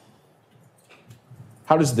himself.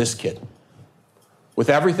 How does this kid, with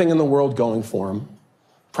everything in the world going for him,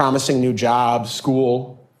 promising new jobs,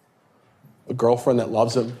 school, a girlfriend that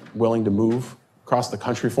loves him, willing to move across the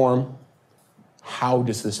country for him, how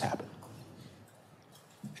does this happen?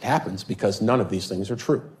 It happens because none of these things are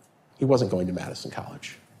true. He wasn't going to Madison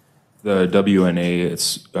College. The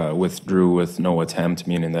WNA withdrew with no attempt,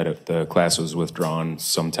 meaning that if the class was withdrawn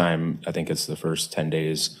sometime, I think it's the first 10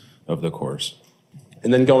 days of the course.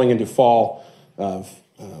 And then going into fall of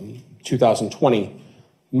 2020,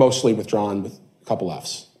 mostly withdrawn with a couple Fs.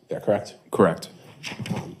 Is that correct? Correct.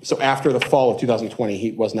 So after the fall of 2020,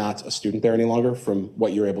 he was not a student there any longer, from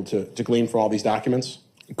what you're able to glean from all these documents?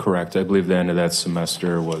 Correct. I believe the end of that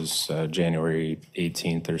semester was January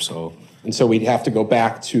 18th or so. And so we'd have to go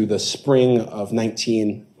back to the spring of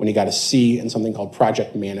 19 when he got a C in something called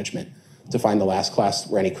project management to find the last class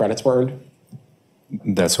where any credits were earned?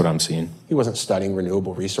 That's what I'm seeing. He wasn't studying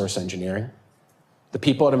renewable resource engineering. The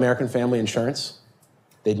people at American Family Insurance,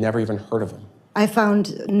 they'd never even heard of him. I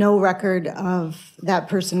found no record of that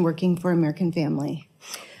person working for American Family.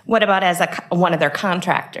 What about as one of their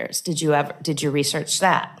contractors? Did you research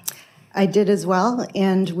that? I did as well,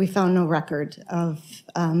 and we found no record of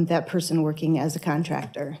that person working as a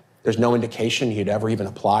contractor. There's no indication he'd ever even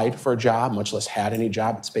applied for a job, much less had any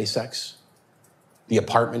job at SpaceX. The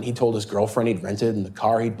apartment he told his girlfriend he'd rented and the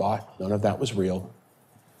car he'd bought, none of that was real.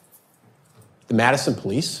 The Madison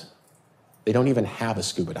police, they don't even have a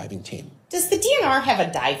scuba diving team. Does the DNR have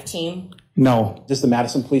a dive team? No. Does the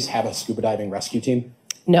Madison police have a scuba diving rescue team?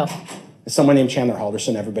 No. Has someone named Chandler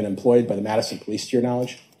Halderson ever been employed by the Madison police to your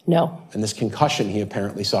knowledge? No. And this concussion he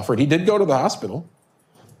apparently suffered, he did go to the hospital.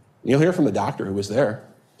 You'll hear from the doctor who was there.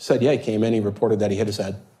 Said, yeah, he came in, he reported that he hit his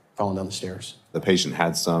head falling down the stairs. The patient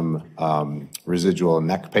had some residual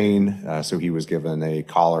neck pain, so he was given a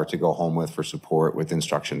collar to go home with for support, with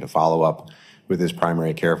instruction to follow up with his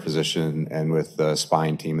primary care physician and with the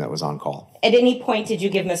spine team that was on call. At any point, did you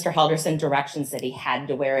give Mr. Halderson directions that he had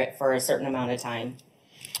to wear it for a certain amount of time?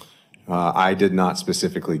 I did not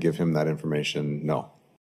specifically give him that information, no.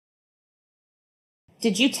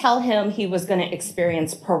 Did you tell him he was going to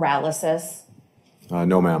experience paralysis?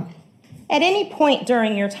 No, ma'am. At any point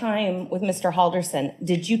during your time with Mr. Halderson,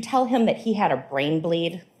 did you tell him that he had a brain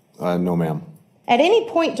bleed? No, ma'am. At any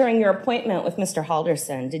point during your appointment with Mr.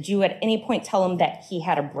 Halderson, did you at any point tell him that he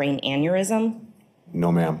had a brain aneurysm?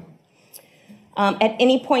 No, ma'am. At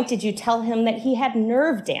any point, did you tell him that he had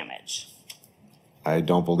nerve damage? I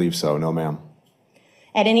don't believe so, no, ma'am.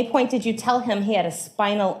 At any point, did you tell him he had a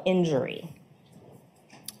spinal injury?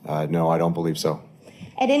 No, I don't believe so.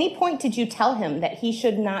 At any point, did you tell him that he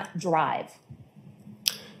should not drive?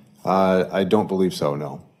 I don't believe so,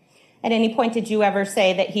 no. At any point, did you ever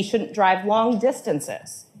say that he shouldn't drive long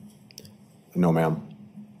distances? No, ma'am.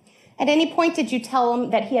 At any point, did you tell him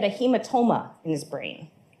that he had a hematoma in his brain?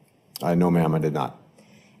 No, ma'am, I did not.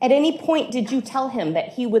 At any point, did you tell him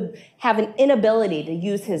that he would have an inability to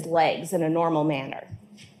use his legs in a normal manner?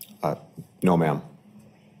 No, ma'am.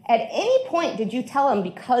 At any point, did you tell him,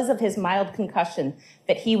 because of his mild concussion,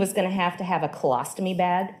 that he was going to have a colostomy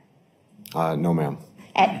bag? No, ma'am.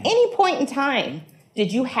 At any point in time,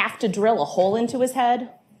 did you have to drill a hole into his head?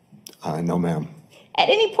 No, ma'am. At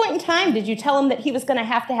any point in time, did you tell him that he was going to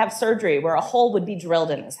have surgery where a hole would be drilled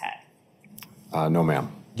in his head? No,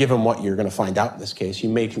 ma'am. Given what you're going to find out in this case, you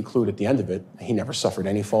may conclude at the end of it, he never suffered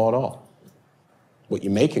any fall at all. What you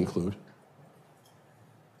may conclude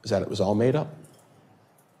is that it was all made up.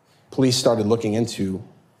 Police started looking into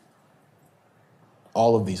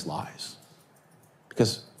all of these lies.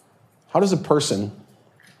 Because how does a person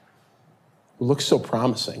who looks so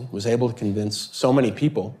promising, was able to convince so many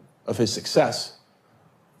people of his success,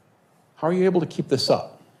 how are you able to keep this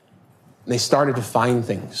up? And they started to find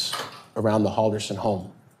things around the Halderson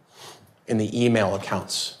home, in the email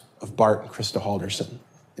accounts of Bart and Krista Halderson,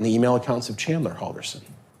 in the email accounts of Chandler Halderson.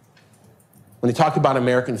 When they talked about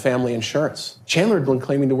American Family Insurance, Chandler had been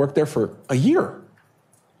claiming to work there for a year.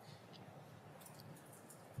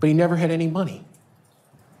 But he never had any money.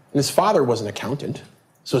 And his father was an accountant,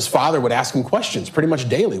 so his father would ask him questions pretty much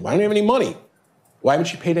daily. Why don't you have any money? Why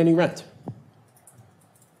haven't you paid any rent?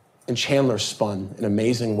 And Chandler spun an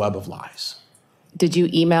amazing web of lies. Did you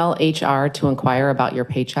email HR to inquire about your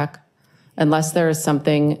paycheck? Unless there is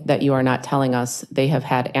something that you are not telling us, they have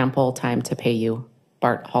had ample time to pay you.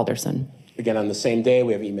 Bart Halderson. Again, on the same day,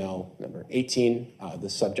 we have email number 18. The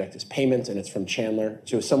subject is payment, and it's from Chandler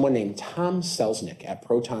to someone named Tom Selznick at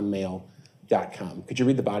protonmail.com. Could you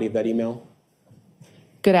read the body of that email?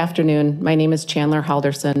 Good afternoon. My name is Chandler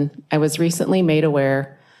Halderson. I was recently made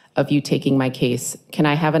aware of you taking my case. Can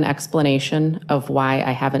I have an explanation of why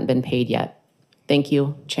I haven't been paid yet? Thank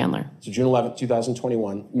you, Chandler. So June 11th,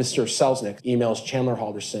 2021, Mr. Selznick emails Chandler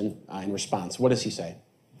Halderson in response. What does he say?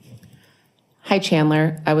 Hi,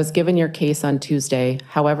 Chandler. I was given your case on Tuesday.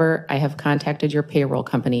 However, I have contacted your payroll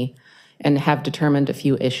company and have determined a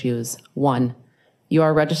few issues. 1, you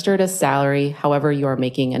are registered as salary. However, you are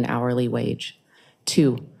making an hourly wage.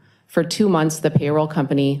 2, for 2 months, the payroll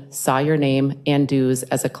company saw your name and dues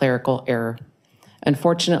as a clerical error.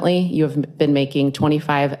 Unfortunately, you have been making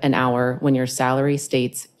 $25 an hour when your salary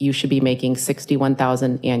states you should be making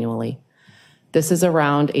 $61,000 annually. This is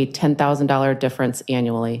around a $10,000 difference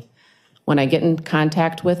annually. When I get in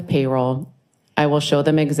contact with payroll, I will show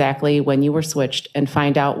them exactly when you were switched and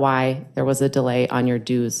find out why there was a delay on your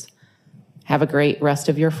dues. Have a great rest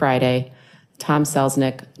of your Friday. Tom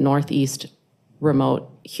Selznick, Northeast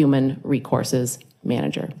Remote Human Resources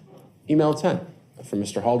Manager. Email 10 from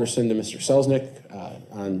Mr. Halderson to Mr. Selznick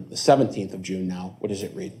on the 17th of June now. What does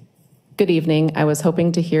it read? Good evening. I was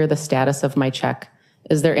hoping to hear the status of my check.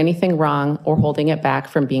 Is there anything wrong or holding it back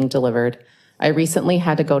from being delivered? I recently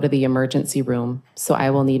had to go to the emergency room, so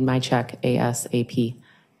I will need my check ASAP.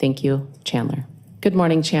 Thank you, Chandler. Good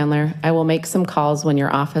morning, Chandler. I will make some calls when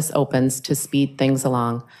your office opens to speed things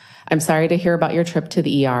along. I'm sorry to hear about your trip to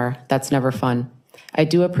the ER. That's never fun. I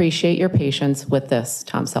do appreciate your patience with this,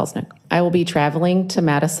 Tom Selznick. I will be traveling to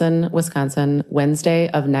Madison, Wisconsin, Wednesday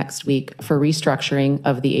of next week for restructuring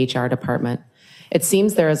of the HR department. It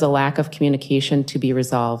seems there is a lack of communication to be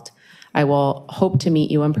resolved. I will hope to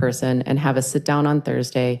meet you in person and have a sit down on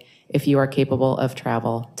Thursday if you are capable of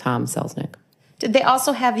travel. Tom Selznick. Did they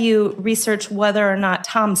also have you research whether or not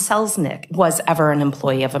Tom Selznick was ever an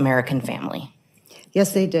employee of American Family?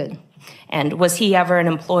 Yes, they did. And was he ever an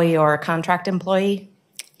employee or a contract employee?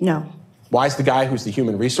 No. Why is the guy who's the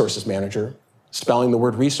human resources manager spelling the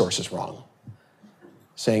word resources wrong?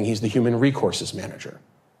 Saying he's the human recourses manager.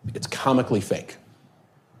 It's comically fake.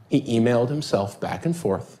 He emailed himself back and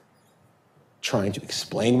forth, trying to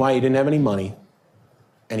explain why he didn't have any money,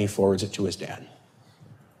 and he forwards it to his dad.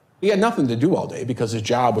 He had nothing to do all day because his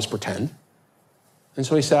job was pretend. And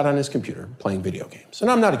so he sat on his computer playing video games. And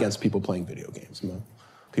I'm not against people playing video games.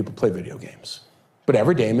 People play video games. But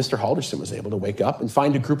every day, Mr. Halderson was able to wake up and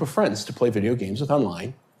find a group of friends to play video games with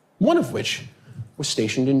online, one of which was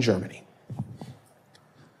stationed in Germany.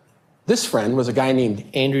 This friend was a guy named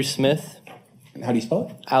Andrew Smith. And how do you spell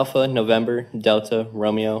it? Alpha, November, Delta,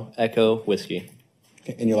 Romeo, Echo, Whiskey.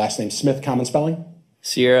 Okay, and your last name, Smith, common spelling?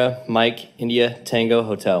 Sierra, Mike, India, Tango,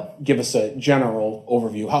 Hotel. Give us a general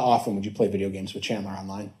overview. How often would you play video games with Chandler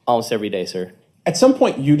online? Almost every day, sir. At some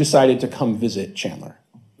point, you decided to come visit Chandler.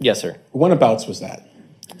 Yes, sir. Whenabouts was that?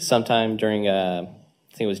 Sometime during, I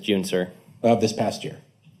think it was June, sir. Of this past year?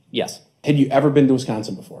 Yes. Had you ever been to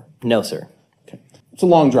Wisconsin before? No, sir. Okay. It's a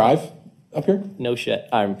long drive. Up here? No shit.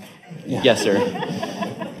 Yes, sir.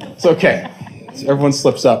 It's okay. So everyone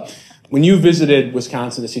slips up. When you visited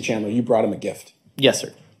Wisconsin to see Chandler, you brought him a gift. Yes,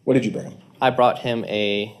 sir. What did you bring him? I brought him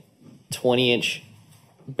a 20-inch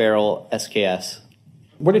barrel SKS.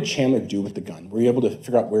 What did Chandler do with the gun? Were you able to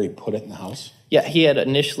figure out where he put it in the house? Yeah, he had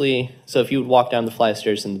initially, so if you would walk down the flight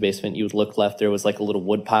stairs in the basement, you would look left, there was like a little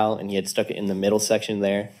wood pile, and he had stuck it in the middle section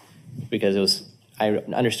there because it was, I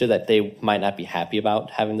understood that they might not be happy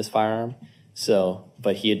about having this firearm. So,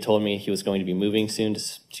 but he had told me he was going to be moving soon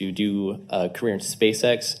to do a career in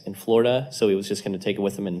SpaceX in Florida, so he was just going to take it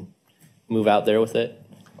with him and move out there with it.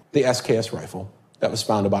 The SKS rifle that was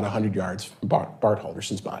found about 100 yards from Bart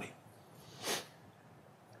Halderson's body.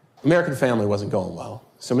 American Family wasn't going well,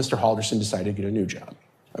 so Mr. Halderson decided to get a new job.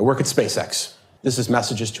 I work at SpaceX. This is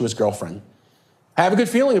messages to his girlfriend. I have a good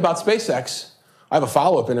feeling about SpaceX. I have a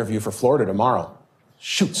follow-up interview for Florida tomorrow.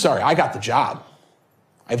 Shoot, sorry, I got the job.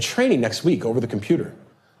 I have training next week over the computer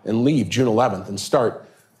and leave June 11th and start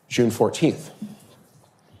June 14th.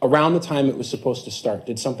 Around the time it was supposed to start,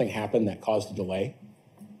 did something happen that caused a delay?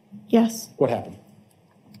 Yes. What happened?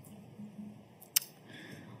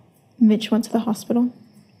 Mitch went to the hospital.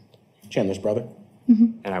 Chandler's brother?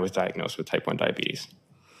 Mm-hmm. And I was diagnosed with type 1 diabetes.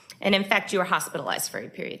 And in fact, you were hospitalized for a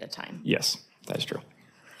period of time. Yes, that is true.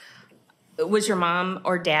 Was your mom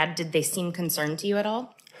or dad, did they seem concerned to you at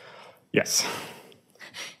all? Yes.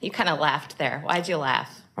 You kind of laughed there. Why'd you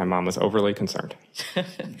laugh? My mom was overly concerned.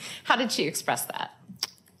 How did she express that?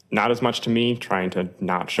 Not as much to me, trying to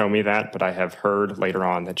not show me that, but I have heard later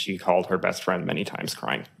on that she called her best friend many times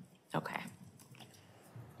crying. Okay.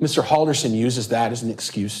 Mr. Halderson uses that as an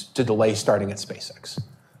excuse to delay starting at SpaceX. It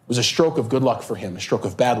was a stroke of good luck for him, a stroke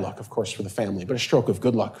of bad luck, of course, for the family, but a stroke of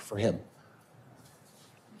good luck for him.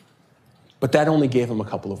 But that only gave him a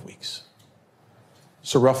couple of weeks.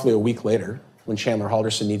 So roughly a week later, when Chandler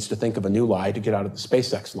Halderson needs to think of a new lie to get out of the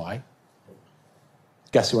SpaceX lie,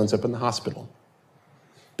 guess who ends up in the hospital?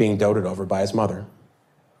 Being doted over by his mother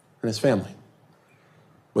and his family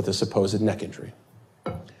with a supposed neck injury.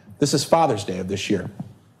 This is Father's Day of this year,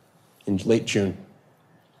 in late June.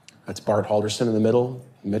 That's Bart Halderson in the middle,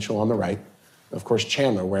 Mitchell on the right. And of course,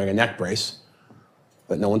 Chandler wearing a neck brace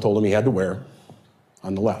that no one told him he had to wear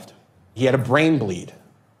on the left. He had a brain bleed,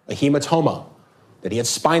 a hematoma, that he had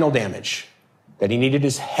spinal damage, that he needed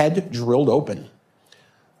his head drilled open,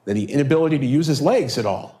 that he inability to use his legs at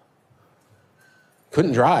all.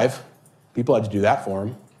 Couldn't drive. People had to do that for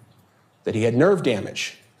him. That he had nerve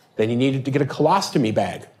damage, that he needed to get a colostomy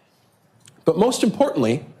bag. But most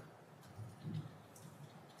importantly,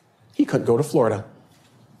 he couldn't go to Florida.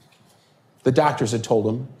 The doctors had told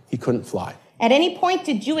him he couldn't fly. At any point,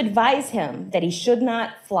 did you advise him that he should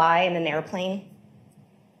not fly in an airplane?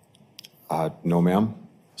 No, ma'am.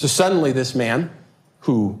 So suddenly this man,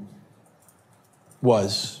 who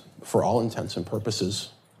was, for all intents and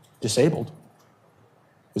purposes, disabled,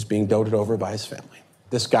 was being doted over by his family.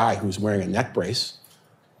 This guy who was wearing a neck brace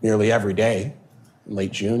nearly every day in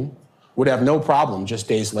late June would have no problem just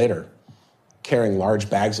days later carrying large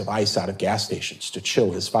bags of ice out of gas stations to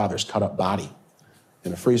chill his father's cut-up body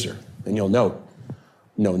in a freezer. And you'll note,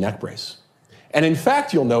 no neck brace. And in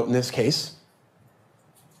fact, you'll note in this case,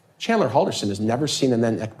 Chandler Halderson has never seen a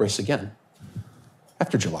neck brace again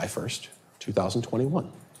after July 1st,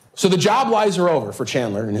 2021. So the job lies are over for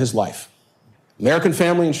Chandler in his life. American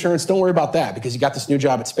Family Insurance, don't worry about that because he got this new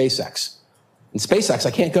job at SpaceX. In SpaceX,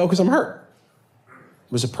 I can't go because I'm hurt.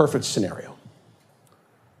 It was a perfect scenario.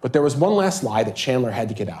 But there was one last lie that Chandler had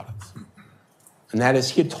to get out of. And that is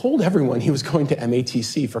he had told everyone he was going to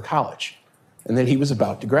MATC for college and that he was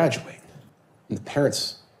about to graduate. And the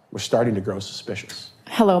parents were starting to grow suspicious.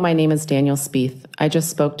 Hello, my name is Daniel Spieth. I just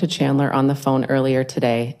spoke to Chandler on the phone earlier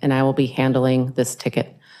today, and I will be handling this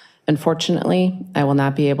ticket. Unfortunately, I will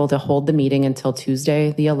not be able to hold the meeting until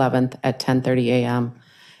Tuesday, the 11th at 10:30 a.m.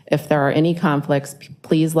 If there are any conflicts,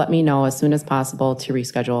 please let me know as soon as possible to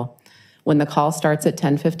reschedule. When the call starts at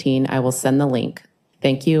 10:15, I will send the link.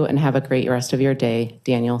 Thank you and have a great rest of your day,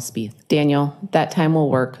 Daniel Spieth. Daniel, that time will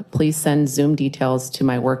work. Please send Zoom details to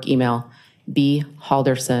my work email,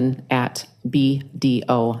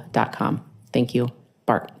 bhalderson@bdo.com. Thank you,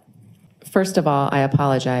 Bart. First of all, I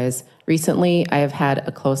apologize. Recently, I have had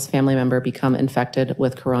a close family member become infected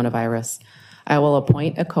with coronavirus. I will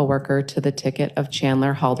appoint a coworker to the ticket of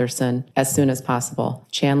Chandler Halderson as soon as possible.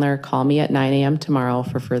 Chandler, call me at 9 a.m. tomorrow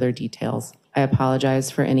for further details. I apologize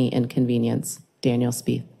for any inconvenience. Daniel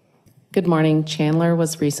Spieth. Good morning. Chandler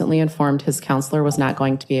was recently informed his counselor was not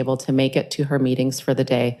going to be able to make it to her meetings for the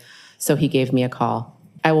day, so he gave me a call.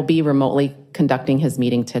 I will be remotely conducting his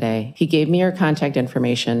meeting today. He gave me your contact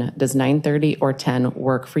information. Does 9:30 or 10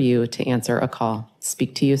 work for you to answer a call?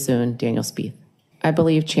 Speak to you soon, Daniel Spieth. I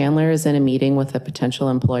believe Chandler is in a meeting with a potential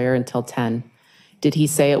employer until 10. Did he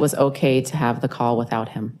say it was okay to have the call without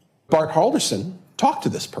him? Bart Halderson talked to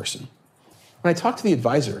this person. When I talked to the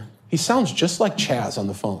advisor, he sounds just like Chaz on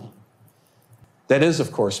the phone. That is,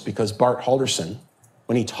 of course, because Bart Halderson,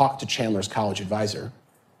 when he talked to Chandler's college advisor,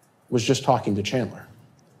 was just talking to Chandler,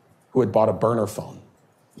 who had bought a burner phone.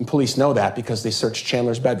 And police know that because they searched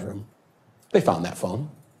Chandler's bedroom. They found that phone.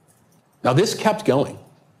 Now, this kept going.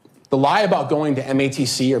 The lie about going to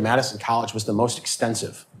MATC or Madison College was the most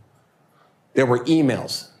extensive. There were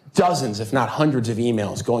emails, dozens, if not hundreds of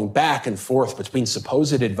emails going back and forth between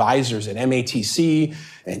supposed advisors at MATC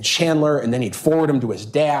and Chandler, and then he'd forward them to his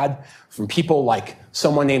dad from people like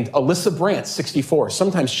someone named Alyssa Brandt, 64.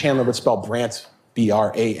 Sometimes Chandler would spell Brandt,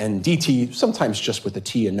 B-R-A-N-D-T, sometimes just with a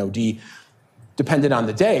T and no D, depended on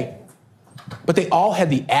the day. But they all had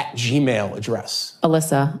the @Gmail address.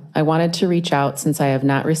 Alyssa, I wanted to reach out since I have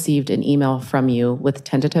not received an email from you with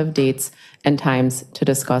tentative dates and times to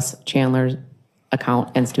discuss Chandler's account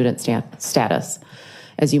and student status.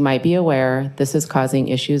 As you might be aware, this is causing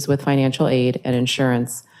issues with financial aid and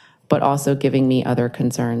insurance, but also giving me other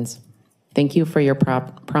concerns. Thank you for your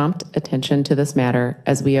prompt attention to this matter,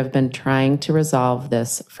 as we have been trying to resolve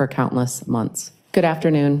this for countless months. Good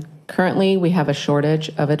afternoon. Currently, we have a shortage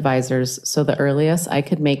of advisors, so the earliest I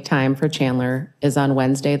could make time for Chandler is on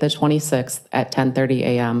Wednesday, the 26th at 10:30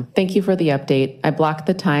 a.m. Thank you for the update. I blocked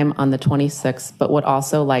the time on the 26th, but would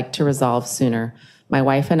also like to resolve sooner. My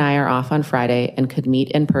wife and I are off on Friday and could meet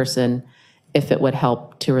in person if it would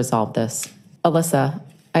help to resolve this. Alyssa,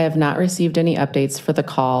 I have not received any updates for the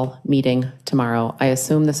call meeting tomorrow. I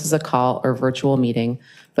assume this is a call or virtual meeting,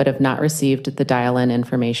 but have not received the dial-in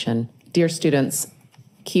information. Dear students,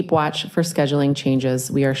 keep watch for scheduling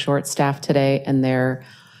changes. We are short-staffed today, and there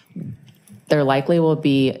likely will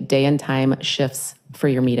be day and time shifts for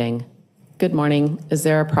your meeting. Good morning. Is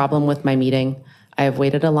there a problem with my meeting? I have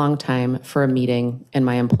waited a long time for a meeting, and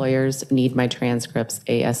my employers need my transcripts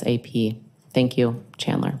ASAP. Thank you,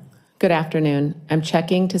 Chandler. Good afternoon. I'm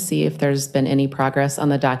checking to see if there's been any progress on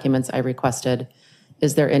the documents I requested.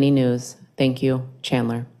 Is there any news? Thank you,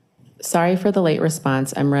 Chandler. Sorry for the late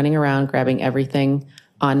response. I'm running around grabbing everything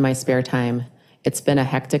on my spare time. It's been a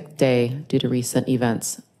hectic day due to recent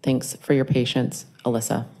events. Thanks for your patience,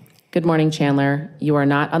 Alyssa. Good morning, Chandler. You are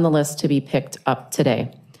not on the list to be picked up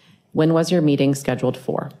today. When was your meeting scheduled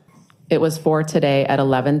for? It was for today at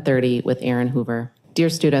 11:30 with Aaron Hoover. Dear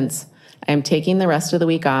students, I am taking the rest of the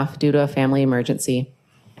week off due to a family emergency.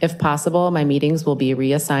 If possible, my meetings will be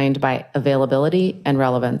reassigned by availability and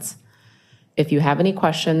relevance. If you have any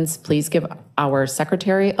questions, please give our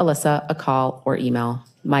secretary, Alyssa, a call or email.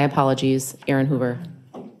 My apologies, Aaron Hoover.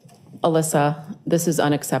 Alyssa, this is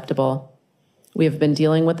unacceptable. We have been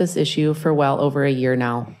dealing with this issue for well over a year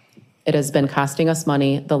now. It has been costing us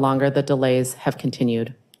money the longer the delays have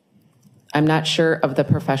continued. I'm not sure of the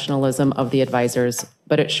professionalism of the advisors,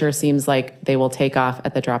 but it sure seems like they will take off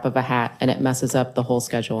at the drop of a hat, and it messes up the whole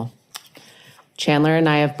schedule. Chandler and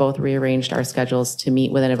I have both rearranged our schedules to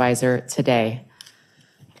meet with an advisor today,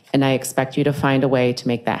 and I expect you to find a way to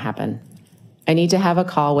make that happen. I need to have a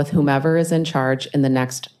call with whomever is in charge in the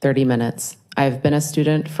next 30 minutes. I have been a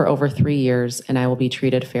student for over 3 years, and I will be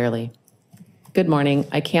treated fairly. Good morning.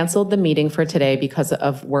 I canceled the meeting for today because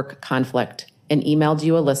of work conflict and emailed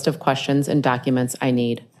you a list of questions and documents I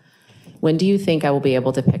need. When do you think I will be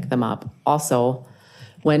able to pick them up? Also,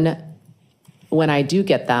 when I do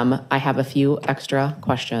get them, I have a few extra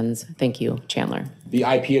questions. Thank you, Chandler. The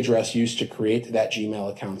IP address used to create that Gmail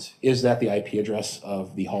account, is that the IP address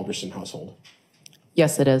of the Halderson household?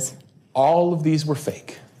 Yes, it is. All of these were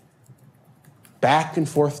fake. Back and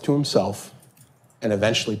forth to himself, and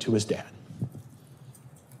eventually to his dad.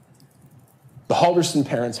 The Halderson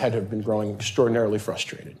parents had to have been growing extraordinarily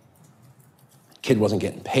frustrated. Kid wasn't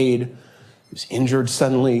getting paid. He was injured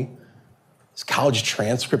suddenly. His college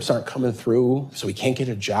transcripts aren't coming through, so he can't get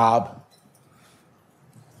a job.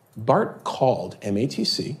 Bart called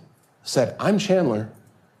MATC, said, I'm Chandler,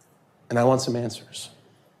 and I want some answers.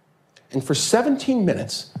 And for 17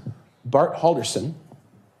 minutes, Bart Halderson,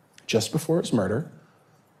 just before his murder,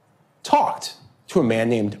 talked to a man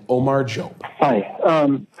named Omar Job. Hi.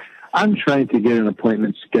 I'm trying to get an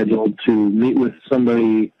appointment scheduled to meet with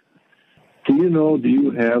somebody. Do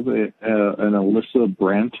you have an Alyssa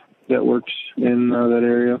Brandt that works in that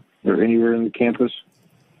area or anywhere in the campus?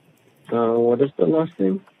 What is the last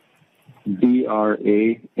name?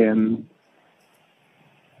 B-R-A-N,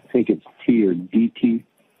 I think it's T or D-T.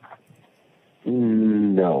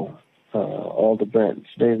 No. all the brands.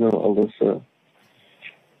 There's no Alyssa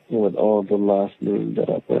with all the last names that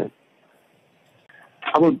I put.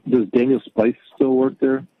 How about, does Daniel Spice still work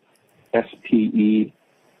there? Speith?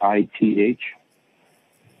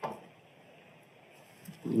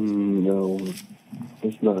 No,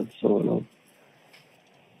 it's not. So no.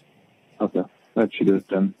 Okay, that should do it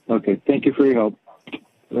then. Okay, thank you for your help. All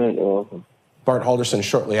right, you're welcome. Bart Halderson,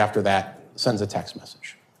 shortly after that, sends a text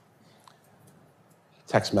message.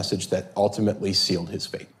 Text message that ultimately sealed his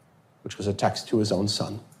fate, which was a text to his own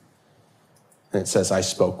son. And it says, "I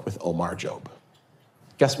spoke with Omar Job."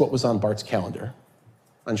 Guess what was on Bart's calendar?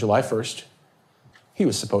 On July 1st, he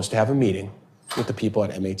was supposed to have a meeting with the people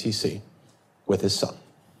at MATC with his son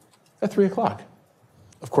at 3 o'clock.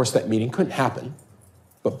 Of course, that meeting couldn't happen,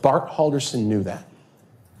 but Bart Halderson knew that.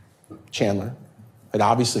 Chandler had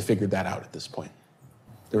obviously figured that out at this point.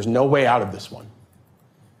 There was no way out of this one.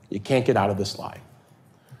 You can't get out of this lie.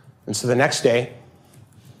 And so the next day,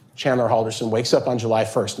 Chandler Halderson wakes up on July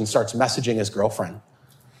 1st and starts messaging his girlfriend.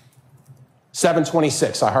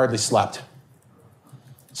 7:26, I hardly slept.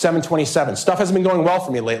 7:27, stuff hasn't been going well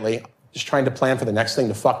for me lately. Just trying to plan for the next thing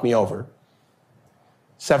to fuck me over.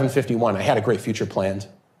 7:51, I had a great future planned.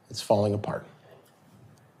 It's falling apart.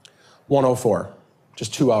 1:04,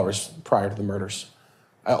 just 2 hours prior to the murders.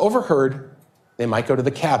 I overheard they might go to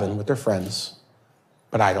the cabin with their friends,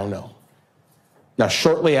 but I don't know. Now,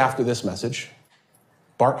 shortly after this message,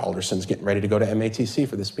 Bart Halderson's getting ready to go to MATC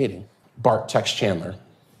for this meeting. Bart texts Chandler,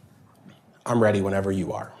 "I'm ready whenever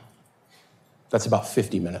you are." That's about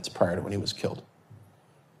 50 minutes prior to when he was killed.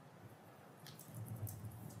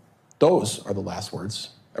 Those are the last words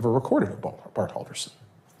ever recorded of Bart Halderson.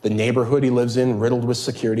 The neighborhood he lives in, riddled with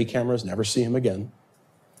security cameras, never see him again.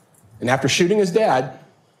 And after shooting his dad,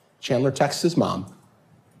 Chandler texts his mom,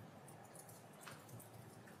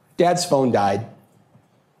 "Dad's phone died.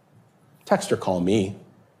 Text her, call me.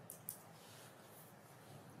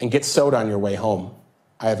 And get sewed on your way home.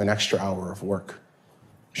 I have an extra hour of work."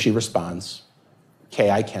 She responds, "Okay,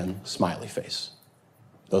 I can," smiley face.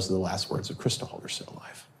 Those are the last words of Krista Halderson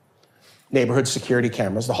alive. Neighborhood security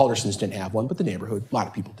cameras, the Haldersons didn't have one, but the neighborhood, a lot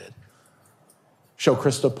of people did, show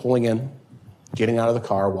Krista pulling in, getting out of the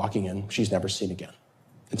car, walking in. She's never seen again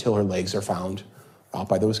until her legs are found out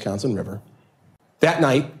by the Wisconsin River. That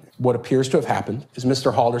night, what appears to have happened is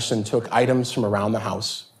Mr. Halderson took items from around the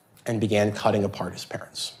house and began cutting apart his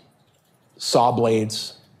parents. Saw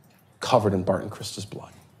blades covered in Bart and Krista's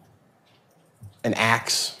blood. An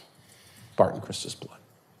axe, Bart and Krista's blood.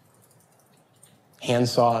 Hand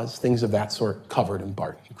saws, things of that sort, covered in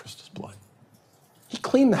Bart and Krista's blood. He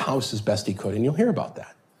cleaned the house as best he could, and you'll hear about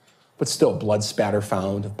that. But still, blood spatter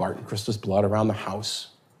found of Bart and Krista's blood around the house.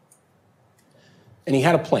 And he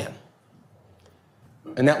had a plan.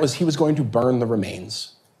 And that was he was going to burn the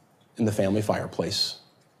remains in the family fireplace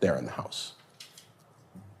there in the house.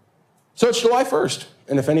 So it's July 1st.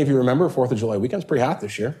 And if any of you remember, 4th of July weekend's pretty hot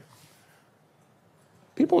this year.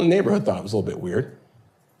 People in the neighborhood thought it was a little bit weird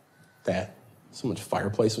that so much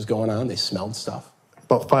fireplace was going on. They smelled stuff.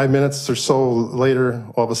 About 5 minutes or so later,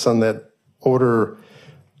 all of a sudden that odor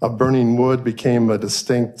of burning wood became a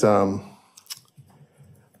distinct odor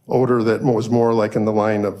that was more like in the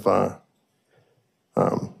line of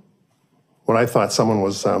what I thought someone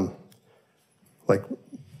was like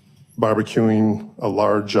barbecuing a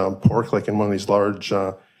large pork, like in one of these large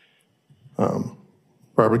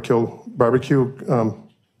barbecue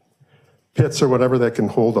pits or whatever that can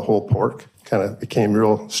hold a whole pork. Kind of became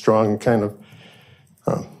real strong, kind of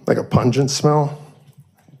like a pungent smell,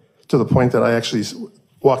 to the point that I actually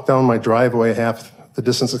walked down my driveway half the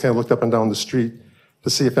distance and kind of looked up and down the street to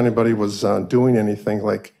see if anybody was doing anything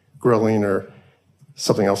like grilling or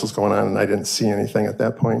something else was going on, and I didn't see anything at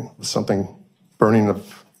that point. It was something burning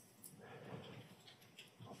of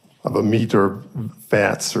a meat or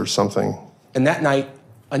fats or something. And that night,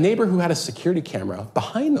 a neighbor who had a security camera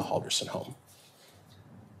behind the Halderson home,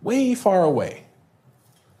 way far away,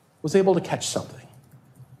 was able to catch something.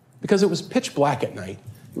 Because it was pitch black at night,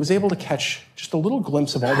 he was able to catch just a little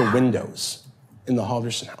glimpse of all the windows in the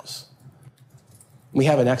Halderson house. We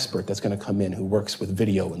have an expert that's going to come in who works with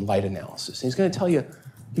video and light analysis. And he's going to tell you,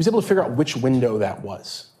 he was able to figure out which window that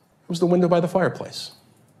was. It was the window by the fireplace.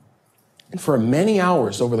 And for many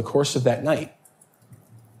hours over the course of that night,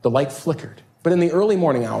 the light flickered. But in the early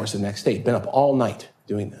morning hours of the next day, he'd been up all night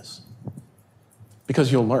doing this.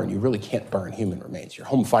 Because you'll learn, you really can't burn human remains. Your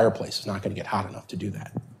home fireplace is not going to get hot enough to do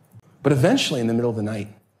that. But eventually, in the middle of the night,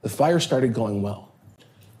 the fire started going well.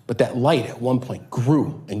 But that light at one point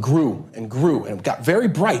grew and grew and grew, and it got very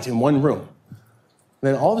bright in one room. And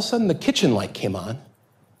then all of a sudden, the kitchen light came on,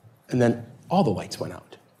 and then all the lights went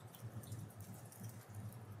out.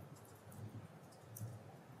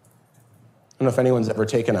 don't know if anyone's ever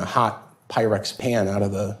taken a hot Pyrex pan out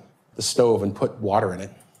of the stove and put water in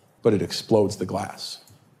it, but it explodes the glass.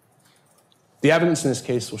 The evidence in this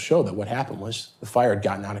case will show that what happened was the fire had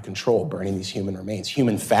gotten out of control, burning these human remains.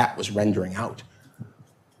 Human fat was rendering out.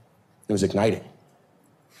 It was igniting.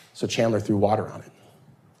 So Chandler threw water on it.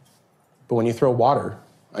 But when you throw water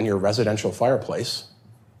on your residential fireplace,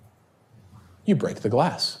 you break the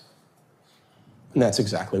glass. And that's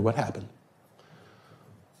exactly what happened.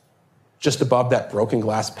 Just above that broken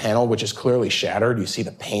glass panel, which is clearly shattered, you see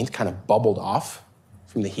the paint kind of bubbled off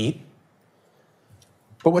from the heat.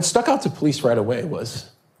 But what stuck out to police right away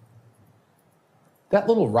was that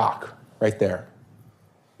little rock right there.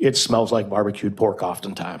 It smells like barbecued pork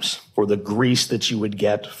oftentimes, or the grease that you would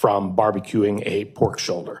get from barbecuing a pork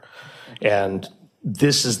shoulder. And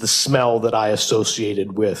this is the smell that I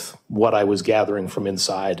associated with what I was gathering from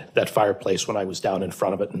inside that fireplace when I was down in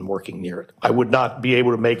front of it and working near it. I would not be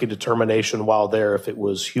able to make a determination while there if it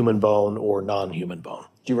was human bone or non-human bone.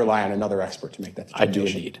 Do you rely on another expert to make that determination?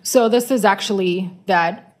 I do indeed. So this is actually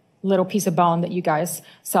that little piece of bone that you guys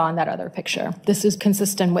saw in that other picture. This is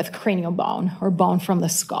consistent with cranial bone, or bone from the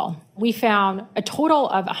skull. We found a total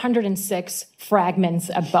of 106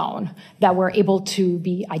 fragments of bone that were able to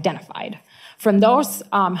be identified. From those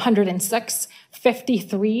 106,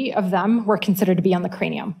 53 of them were considered to be on the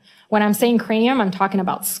cranium. When I'm saying cranium, I'm talking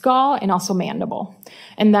about skull and also mandible.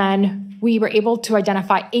 And then we were able to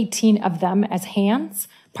identify 18 of them as hands,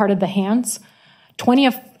 part of the hands,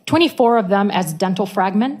 24 of them as dental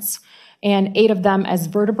fragments, and 8 of them as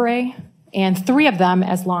vertebrae, and 3 of them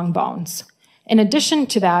as long bones. In addition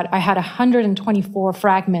to that, I had 124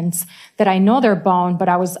 fragments that I know they're bone, but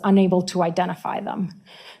I was unable to identify them.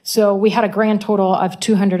 So we had a grand total of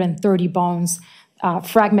 230 bones,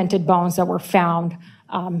 fragmented bones that were found,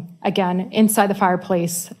 again, inside the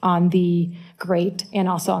fireplace, on the grate, and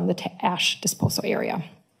also on the ash disposal area.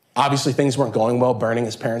 Obviously, things weren't going well burning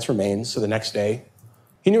his parents' remains, so the next day,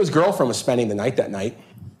 he knew his girlfriend was spending the night that night,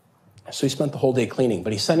 so he spent the whole day cleaning,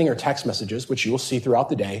 but he's sending her text messages, which you will see throughout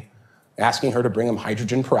the day, asking her to bring him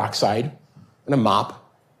hydrogen peroxide and a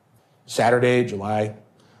mop. Saturday, July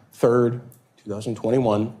 3rd,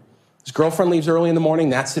 2021. His girlfriend leaves early in the morning.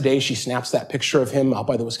 That's the day she snaps that picture of him out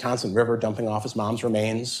by the Wisconsin River dumping off his mom's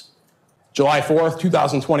remains. July 4th,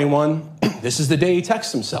 2021. This is the day he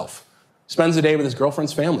texts himself. Spends the day with his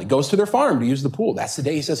girlfriend's family. Goes to their farm to use the pool. That's the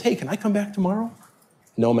day he says, hey, can I come back tomorrow?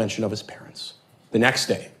 No mention of his parents. The next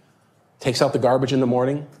day, takes out the garbage in the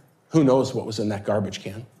morning. Who knows what was in that garbage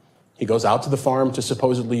can? He goes out to the farm to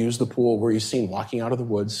supposedly use the pool, where he's seen walking out of the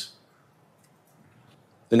woods.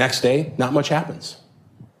 The next day, not much happens.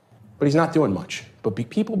 But he's not doing much. But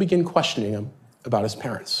people begin questioning him about his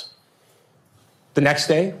parents. The next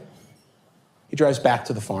day, he drives back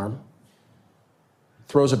to the farm,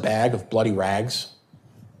 throws a bag of bloody rags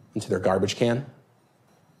into their garbage can,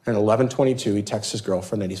 and at 11:22, he texts his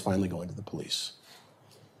girlfriend that he's finally going to the police.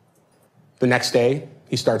 The next day,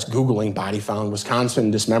 he starts Googling body found, Wisconsin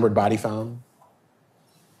dismembered body found.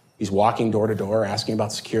 He's walking door to door, asking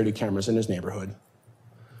about security cameras in his neighborhood.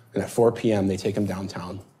 And at 4 p.m., they take him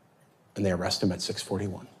downtown, and they arrest him at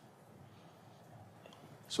 6:41.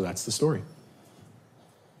 So that's the story.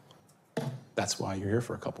 That's why you're here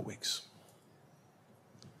for a couple weeks.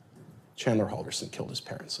 Chandler Halderson killed his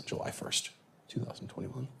parents on July 1st,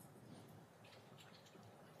 2021.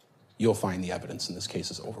 You'll find the evidence in this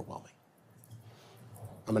case is overwhelming.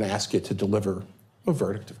 I'm going to ask you to deliver a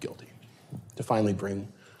verdict of guilty, to finally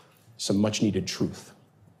bring some much-needed truth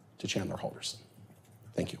to Chandler Halderson.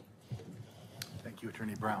 Thank you. Thank you,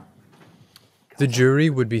 Attorney Brown. The jury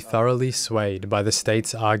would be thoroughly swayed by the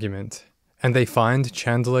state's argument, and they find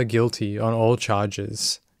Chandler guilty on all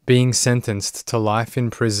charges, being sentenced to life in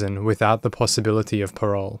prison without the possibility of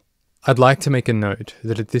parole. I'd like to make a note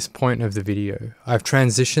that at this point of the video, I've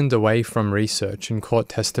transitioned away from research and court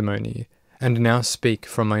testimony, and now speak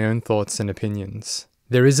from my own thoughts and opinions.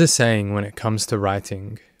 There is a saying when it comes to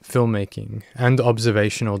writing, filmmaking, and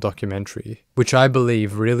observational documentary, which I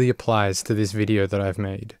believe really applies to this video that I've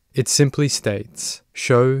made. It simply states,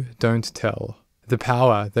 show, don't tell. The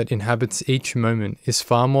power that inhabits each moment is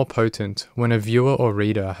far more potent when a viewer or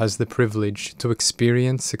reader has the privilege to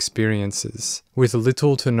experience experiences, with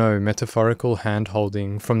little to no metaphorical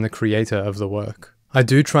hand-holding from the creator of the work. I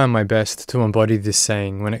do try my best to embody this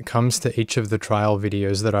saying when it comes to each of the trial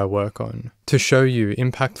videos that I work on, to show you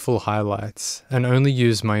impactful highlights, and only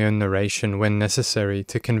use my own narration when necessary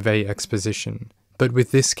to convey exposition. But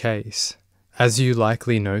with this case, as you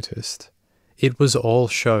likely noticed, it was all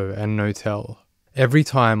show and no tell. Every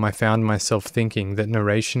time I found myself thinking that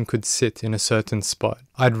narration could sit in a certain spot,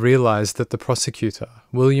 I'd realize that the prosecutor,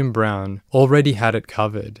 William Brown, already had it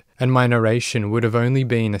covered, and my narration would have only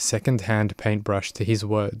been a second-hand paintbrush to his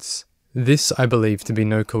words. This I believe to be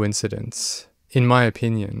no coincidence. In my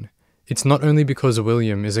opinion, it's not only because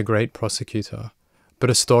William is a great prosecutor, but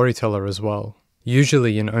a storyteller as well.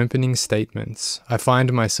 Usually in opening statements, I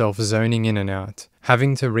find myself zoning in and out,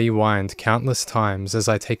 having to rewind countless times as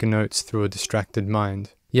I take notes through a distracted mind.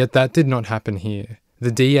 Yet that did not happen here.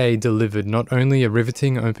 The DA delivered not only a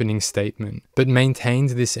riveting opening statement, but maintained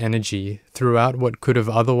this energy throughout what could have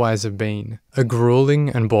otherwise have been a grueling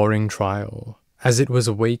and boring trial, as it was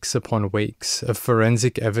weeks upon weeks of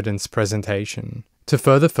forensic evidence presentation. To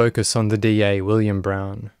further focus on the DA, William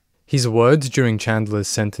Brown, his words during Chandler's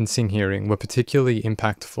sentencing hearing were particularly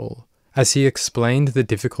impactful, as he explained the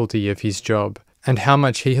difficulty of his job and how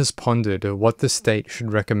much he has pondered what the state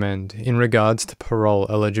should recommend in regards to parole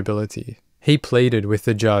eligibility. He pleaded with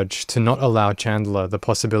the judge to not allow Chandler the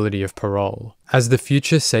possibility of parole, as the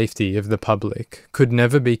future safety of the public could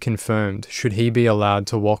never be confirmed should he be allowed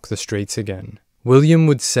to walk the streets again. William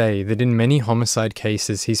would say that in many homicide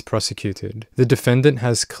cases he's prosecuted, the defendant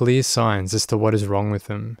has clear signs as to what is wrong with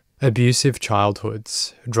them. Abusive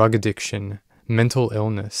childhoods, drug addiction, mental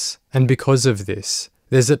illness, and because of this,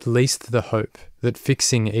 there's at least the hope that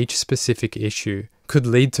fixing each specific issue could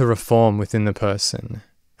lead to reform within the person,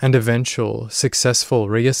 and eventual, successful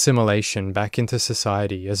re-assimilation back into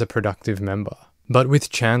society as a productive member. But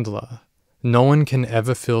with Chandler, no one can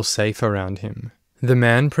ever feel safe around him. The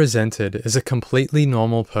man presented as a completely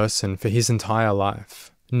normal person for his entire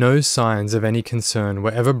life. No signs of any concern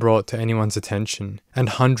were ever brought to anyone's attention, and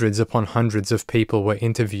hundreds upon hundreds of people were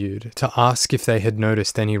interviewed to ask if they had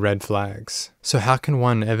noticed any red flags. So how can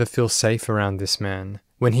one ever feel safe around this man,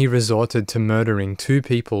 when he resorted to murdering two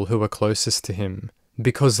people who were closest to him,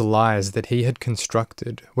 because lies that he had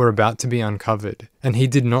constructed were about to be uncovered, and he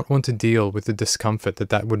did not want to deal with the discomfort that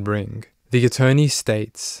that would bring? The attorney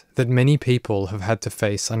states that many people have had to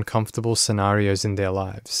face uncomfortable scenarios in their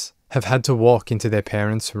lives, have had to walk into their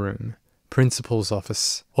parents' room, principal's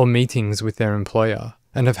office, or meetings with their employer,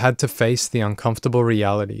 and have had to face the uncomfortable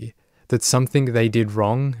reality that something they did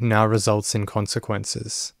wrong now results in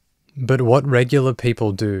consequences. But what regular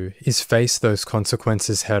people do is face those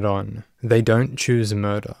consequences head on. They don't choose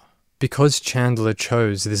murder. Because Chandler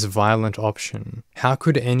chose this violent option, how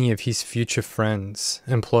could any of his future friends,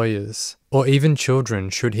 employers, or even children,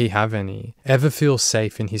 should he have any, ever feel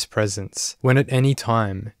safe in his presence, when at any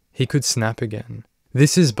time he could snap again?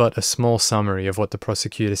 This is but a small summary of what the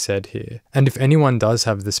prosecutor said here, and if anyone does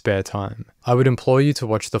have the spare time, I would implore you to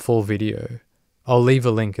watch the full video. I'll leave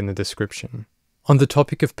a link in the description. On the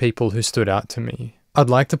topic of people who stood out to me, I'd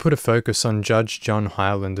like to put a focus on Judge John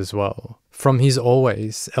Hyland as well. From his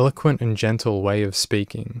always eloquent and gentle way of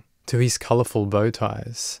speaking, to his colourful bow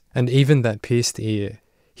ties, and even that pierced ear,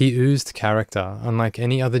 he oozed character unlike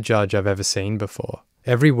any other judge I've ever seen before.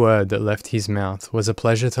 Every word that left his mouth was a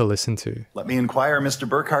pleasure to listen to. Let me inquire, Mr.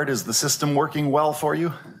 Burkhardt, is the system working well for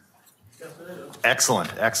you?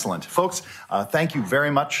 Excellent, excellent. Folks, thank you very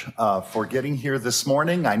much for getting here this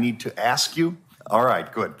morning. I need to ask you. All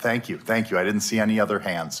right, good. Thank you. Thank you. I didn't see any other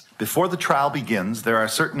hands. Before the trial begins, there are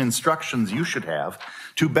certain instructions you should have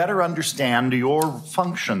to better understand your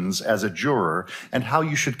functions as a juror and how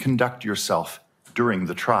you should conduct yourself during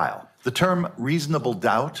the trial. The term reasonable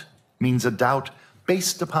doubt means a doubt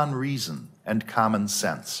based upon reason and common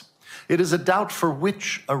sense. It is a doubt for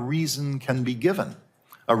which a reason can be given,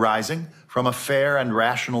 arising from a fair and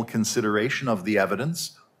rational consideration of the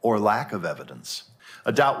evidence or lack of evidence.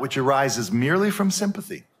 A doubt which arises merely from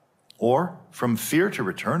sympathy or from fear to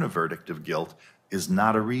return a verdict of guilt is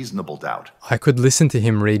not a reasonable doubt. I could listen to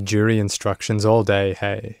him read jury instructions all day,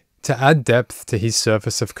 hey. To add depth to his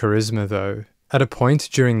surface of charisma though, at a point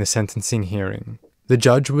during the sentencing hearing, the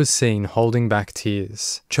judge was seen holding back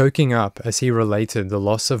tears, choking up as he related the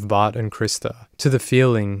loss of Bart and Krista to the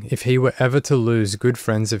feeling if he were ever to lose good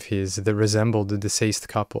friends of his that resembled the deceased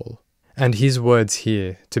couple. And his words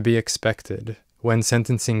here, to be expected, when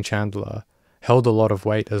sentencing Chandler, held a lot of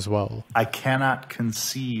weight as well. I cannot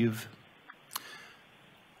conceive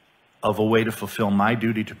of a way to fulfill my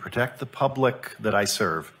duty to protect the public that I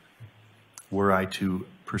serve were I to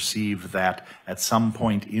perceive that at some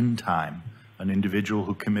point in time, an individual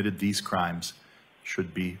who committed these crimes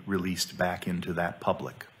should be released back into that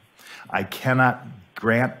public. I cannot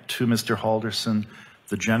grant to Mr. Halderson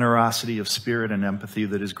the generosity of spirit and empathy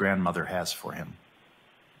that his grandmother has for him.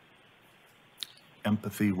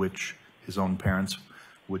 Empathy which his own parents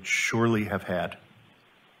would surely have had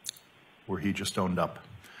were he just owned up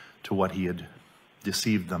to what he had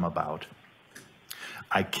deceived them about.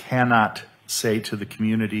 I cannot say to the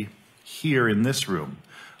community here in this room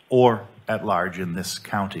or at large in this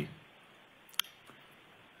county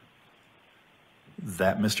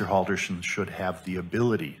that Mr. Halderson should have the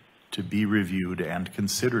ability to be reviewed and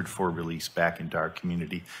considered for release back into our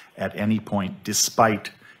community at any point,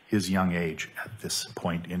 despite his young age at this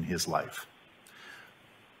point in his life.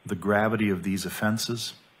 The gravity of these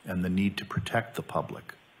offenses and the need to protect the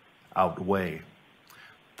public outweigh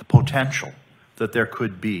the potential that there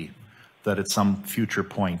could be that at some future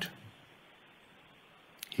point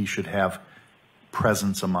he should have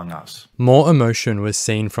presence among us. More emotion was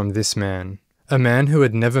seen from this man, a man who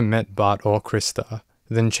had never met Bart or Krista,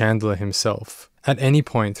 than Chandler himself, at any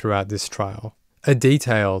point throughout this trial. A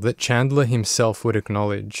detail that Chandler himself would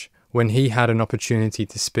acknowledge when he had an opportunity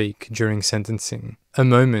to speak during sentencing. A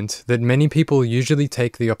moment that many people usually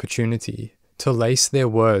take the opportunity to lace their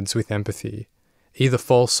words with empathy, either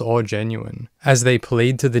false or genuine, as they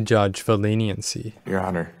plead to the judge for leniency. Your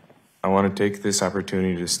Honor, I want to take this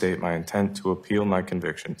opportunity to state my intent to appeal my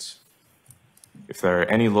convictions. If there are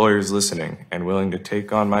any lawyers listening and willing to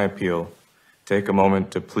take on my appeal, take a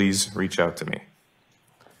moment to please reach out to me.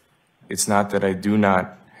 It's not that I do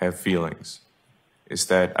not have feelings. It's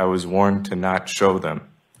that I was warned to not show them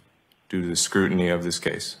due to the scrutiny of this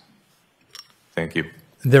case. Thank you.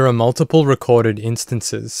 There are multiple recorded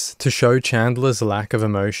instances to show Chandler's lack of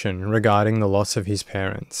emotion regarding the loss of his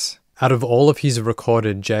parents. Out of all of his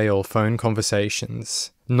recorded jail phone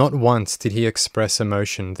conversations, not once did he express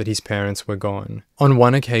emotion that his parents were gone. On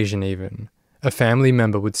one occasion even, a family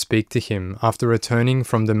member would speak to him after returning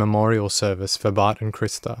from the memorial service for Bart and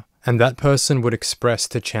Krista, and that person would express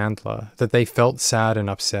to Chandler that they felt sad and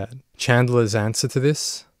upset. Chandler's answer to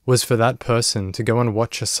this was for that person to go and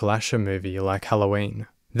watch a slasher movie like Halloween.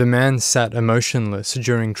 The man sat emotionless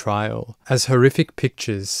during trial as horrific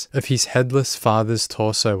pictures of his headless father's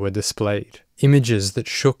torso were displayed, images that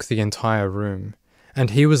shook the entire room,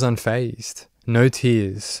 and he was unfazed. No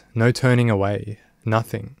tears, no turning away,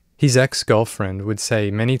 nothing. His ex-girlfriend would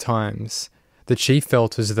say many times that she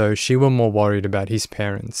felt as though she were more worried about his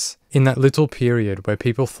parents, in that little period where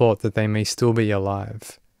people thought that they may still be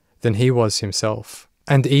alive, than he was himself.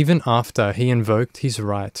 And even after he invoked his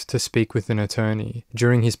right to speak with an attorney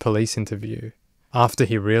during his police interview, after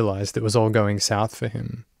he realized it was all going south for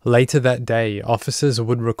him, later that day officers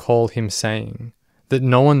would recall him saying that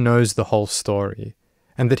no one knows the whole story,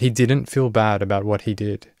 and that he didn't feel bad about what he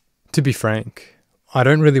did. To be frank, I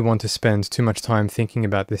don't really want to spend too much time thinking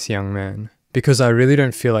about this young man, because I really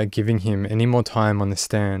don't feel like giving him any more time on the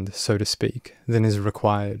stand, so to speak, than is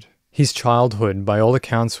required. His childhood, by all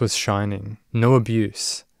accounts, was shining. No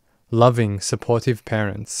abuse. Loving, supportive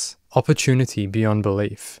parents. Opportunity beyond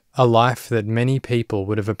belief. A life that many people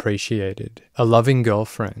would have appreciated. A loving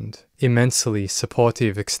girlfriend. Immensely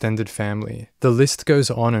supportive extended family. The list goes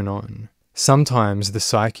on and on. Sometimes the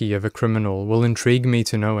psyche of a criminal will intrigue me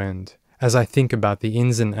to no end, as I think about the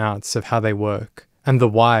ins and outs of how they work, and the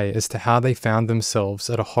why as to how they found themselves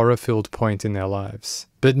at a horror-filled point in their lives.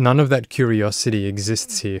 But none of that curiosity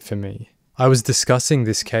exists here for me. I was discussing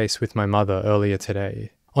this case with my mother earlier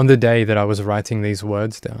today, on the day that I was writing these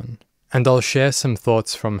words down, and I'll share some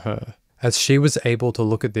thoughts from her, as she was able to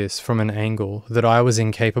look at this from an angle that I was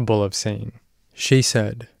incapable of seeing. She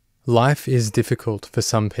said, "Life is difficult for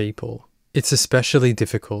some people. It's especially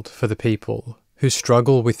difficult for the people who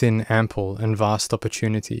struggle within ample and vast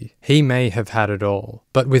opportunity. He may have had it all,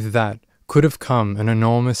 but with that could have come an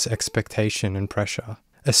enormous expectation and pressure,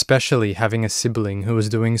 especially having a sibling who was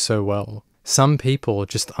doing so well. Some people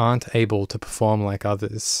just aren't able to perform like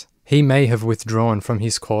others. He may have withdrawn from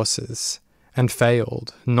his courses and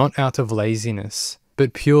failed, not out of laziness,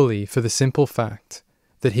 but purely for the simple fact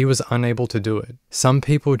that he was unable to do it. Some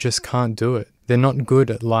people just can't do it. They're not good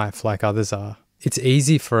at life like others are. It's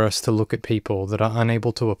easy for us to look at people that are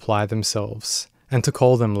unable to apply themselves and to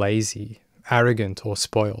call them lazy, arrogant, or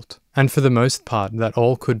spoilt. And for the most part, that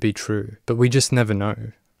all could be true, but we just never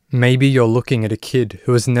know. Maybe you're looking at a kid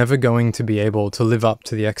who is never going to be able to live up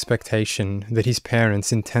to the expectation that his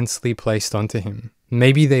parents intensely placed onto him.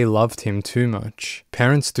 Maybe they loved him too much.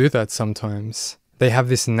 Parents do that sometimes. They have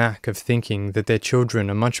this knack of thinking that their children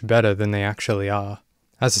are much better than they actually are.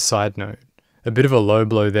 As a side note, a bit of a low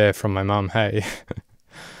blow there from my mum, hey?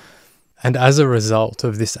 And as a result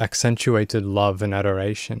of this accentuated love and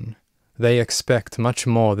adoration, they expect much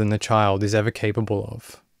more than the child is ever capable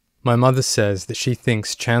of. My mother says that she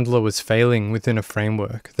thinks Chandler was failing within a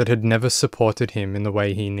framework that had never supported him in the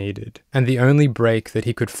way he needed, and the only break that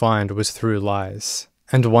he could find was through lies.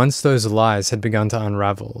 And once those lies had begun to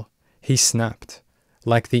unravel, he snapped,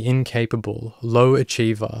 like the incapable, low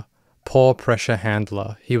achiever, poor pressure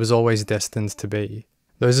handler he was always destined to be.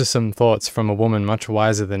 Those are some thoughts from a woman much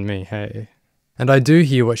wiser than me, hey? And I do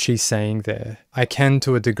hear what she's saying there. I can,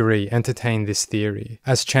 to a degree, entertain this theory,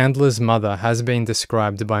 as Chandler's mother has been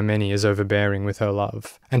described by many as overbearing with her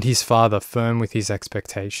love, and his father firm with his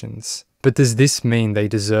expectations. But does this mean they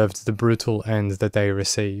deserved the brutal end that they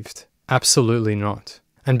received? Absolutely not.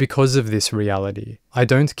 And because of this reality, I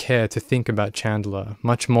don't care to think about Chandler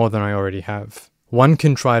much more than I already have. One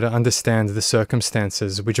can try to understand the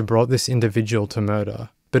circumstances which brought this individual to murder,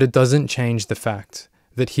 but it doesn't change the fact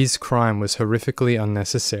that his crime was horrifically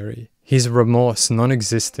unnecessary, his remorse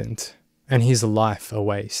non-existent, and his life a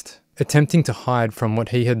waste. Attempting to hide from what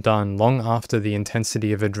he had done long after the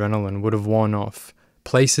intensity of adrenaline would have worn off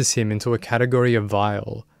places him into a category of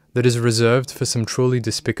vile that is reserved for some truly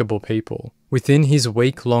despicable people. Within his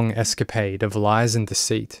week-long escapade of lies and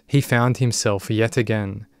deceit, he found himself yet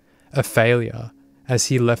again a failure, as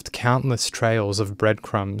he left countless trails of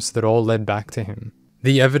breadcrumbs that all led back to him.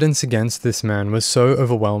 The evidence against this man was so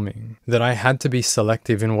overwhelming that I had to be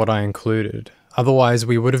selective in what I included, otherwise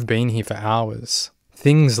we would have been here for hours.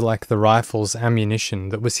 Things like the rifle's ammunition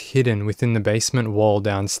that was hidden within the basement wall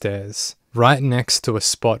downstairs, right next to a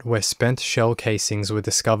spot where spent shell casings were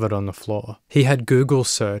discovered on the floor. He had Google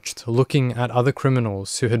searched, looking at other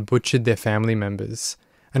criminals who had butchered their family members,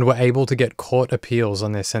 and were able to get court appeals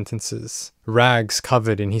on their sentences. Rags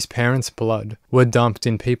covered in his parents' blood were dumped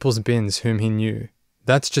in people's bins whom he knew.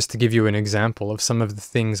 That's just to give you an example of some of the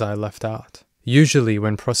things I left out. Usually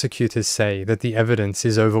when prosecutors say that the evidence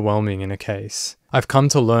is overwhelming in a case, I've come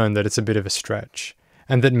to learn that it's a bit of a stretch,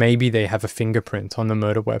 and that maybe they have a fingerprint on the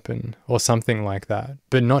murder weapon, or something like that.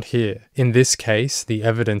 But not here. In this case, the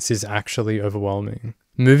evidence is actually overwhelming.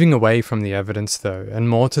 Moving away from the evidence though, and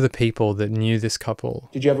more to the people that knew this couple.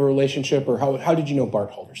 Did you have a relationship, or how did you know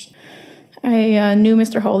Bart Halderson? I knew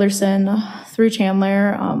Mr. Halderson through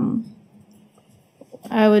Chandler.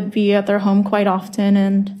 I would be at their home quite often,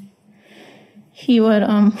 and he would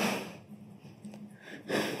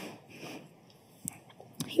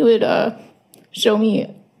show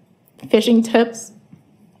me fishing tips,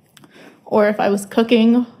 or if I was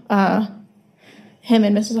cooking, him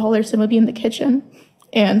and Mrs. Halderson would be in the kitchen,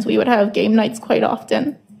 and we would have game nights quite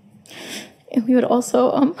often. And we would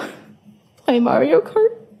also play Mario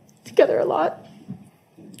Kart together a lot.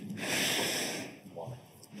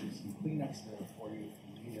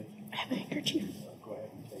 I have a handkerchief. Go ahead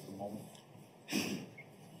and take a moment.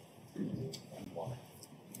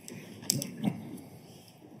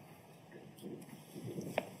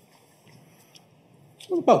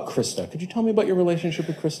 What about Krista? Could you tell me about your relationship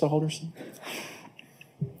with Krista Halderson?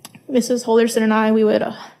 Mrs. Halderson and I, we would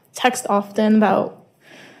text often about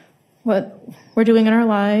what we're doing in our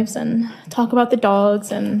lives and talk about the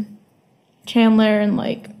dogs and Chandler, and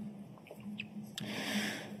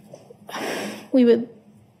we would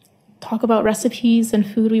talk about recipes and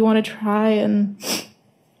food we want to try, and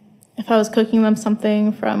if I was cooking them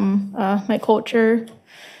something from my culture,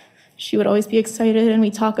 she would always be excited, and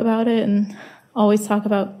we'd talk about it and always talk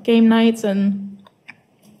about game nights and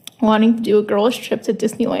wanting to do a girls' trip to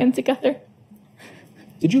Disneyland together.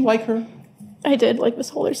 Did you like her? I did like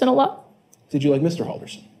Miss Halderson a lot. Did you like Mr.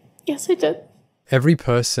 Halderson? Yes, I did. Every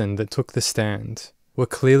person that took the stand were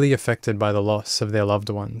clearly affected by the loss of their loved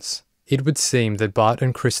ones. It would seem that Bart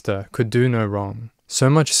and Krista could do no wrong, so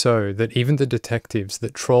much so that even the detectives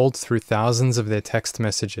that trawled through thousands of their text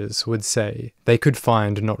messages would say they could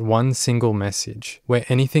find not one single message where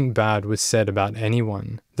anything bad was said about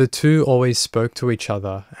anyone. The two always spoke to each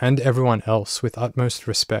other and everyone else with utmost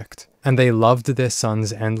respect, and they loved their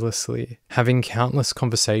sons endlessly, having countless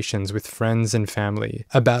conversations with friends and family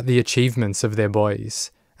about the achievements of their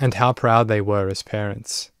boys and how proud they were as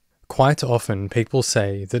parents. Quite often people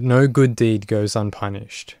say that no good deed goes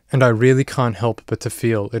unpunished, and I really can't help but to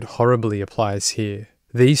feel it horribly applies here.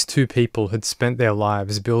 These two people had spent their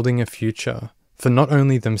lives building a future for not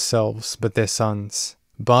only themselves but their sons.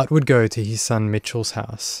 Bart would go to his son Mitchell's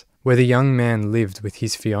house, where the young man lived with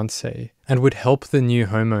his fiancée, and would help the new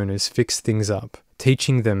homeowners fix things up,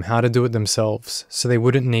 teaching them how to do it themselves so they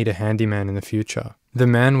wouldn't need a handyman in the future. The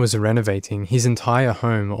man was renovating his entire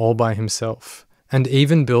home all by himself, and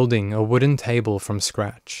even building a wooden table from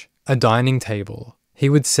scratch, a dining table. He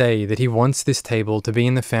would say that he wants this table to be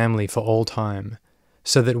in the family for all time,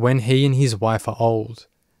 so that when he and his wife are old,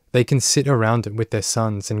 they can sit around it with their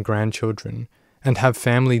sons and grandchildren and have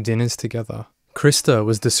family dinners together. Krista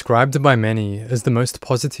was described by many as the most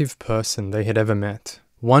positive person they had ever met.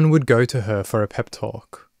 One would go to her for a pep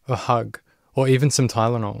talk, a hug, or even some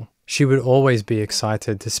Tylenol. She would always be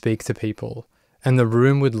excited to speak to people, and the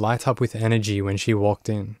room would light up with energy when she walked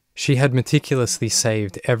in. She had meticulously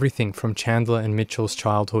saved everything from Chandler and Mitchell's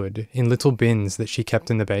childhood in little bins that she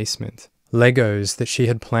kept in the basement. Legos that she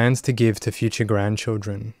had planned to give to future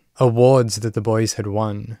grandchildren. Awards that the boys had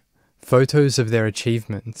won. Photos of their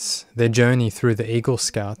achievements, their journey through the Eagle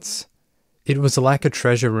Scouts. It was like a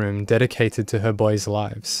treasure room dedicated to her boys'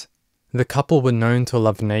 lives. The couple were known to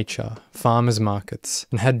love nature, farmers markets,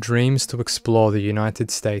 and had dreams to explore the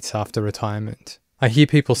United States after retirement. I hear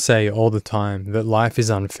people say all the time that life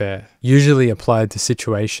is unfair, usually applied to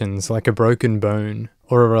situations like a broken bone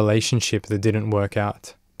or a relationship that didn't work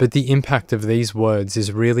out. But the impact of these words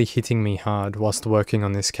is really hitting me hard whilst working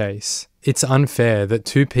on this case. It's unfair that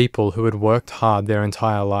two people who had worked hard their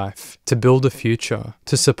entire life to build a future,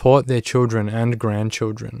 to support their children and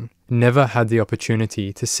grandchildren, never had the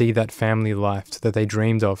opportunity to see that family life that they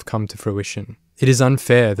dreamed of come to fruition. It is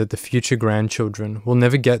unfair that the future grandchildren will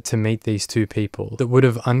never get to meet these two people that would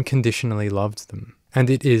have unconditionally loved them. And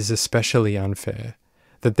it is especially unfair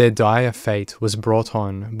that their dire fate was brought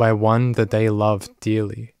on by one that they loved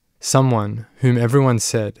dearly. Someone whom everyone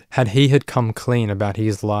said, had he had come clean about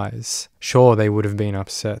his lies, sure they would have been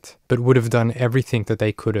upset, but would have done everything that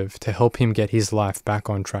they could have to help him get his life back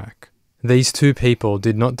on track. These two people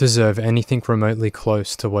did not deserve anything remotely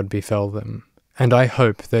close to what befell them, and I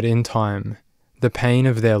hope that in time, the pain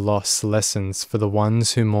of their loss lessens for the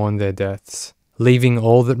ones who mourn their deaths, leaving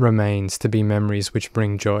all that remains to be memories which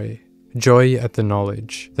bring joy. Joy at the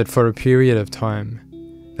knowledge that for a period of time,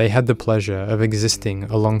 they had the pleasure of existing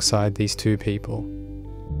alongside these two people.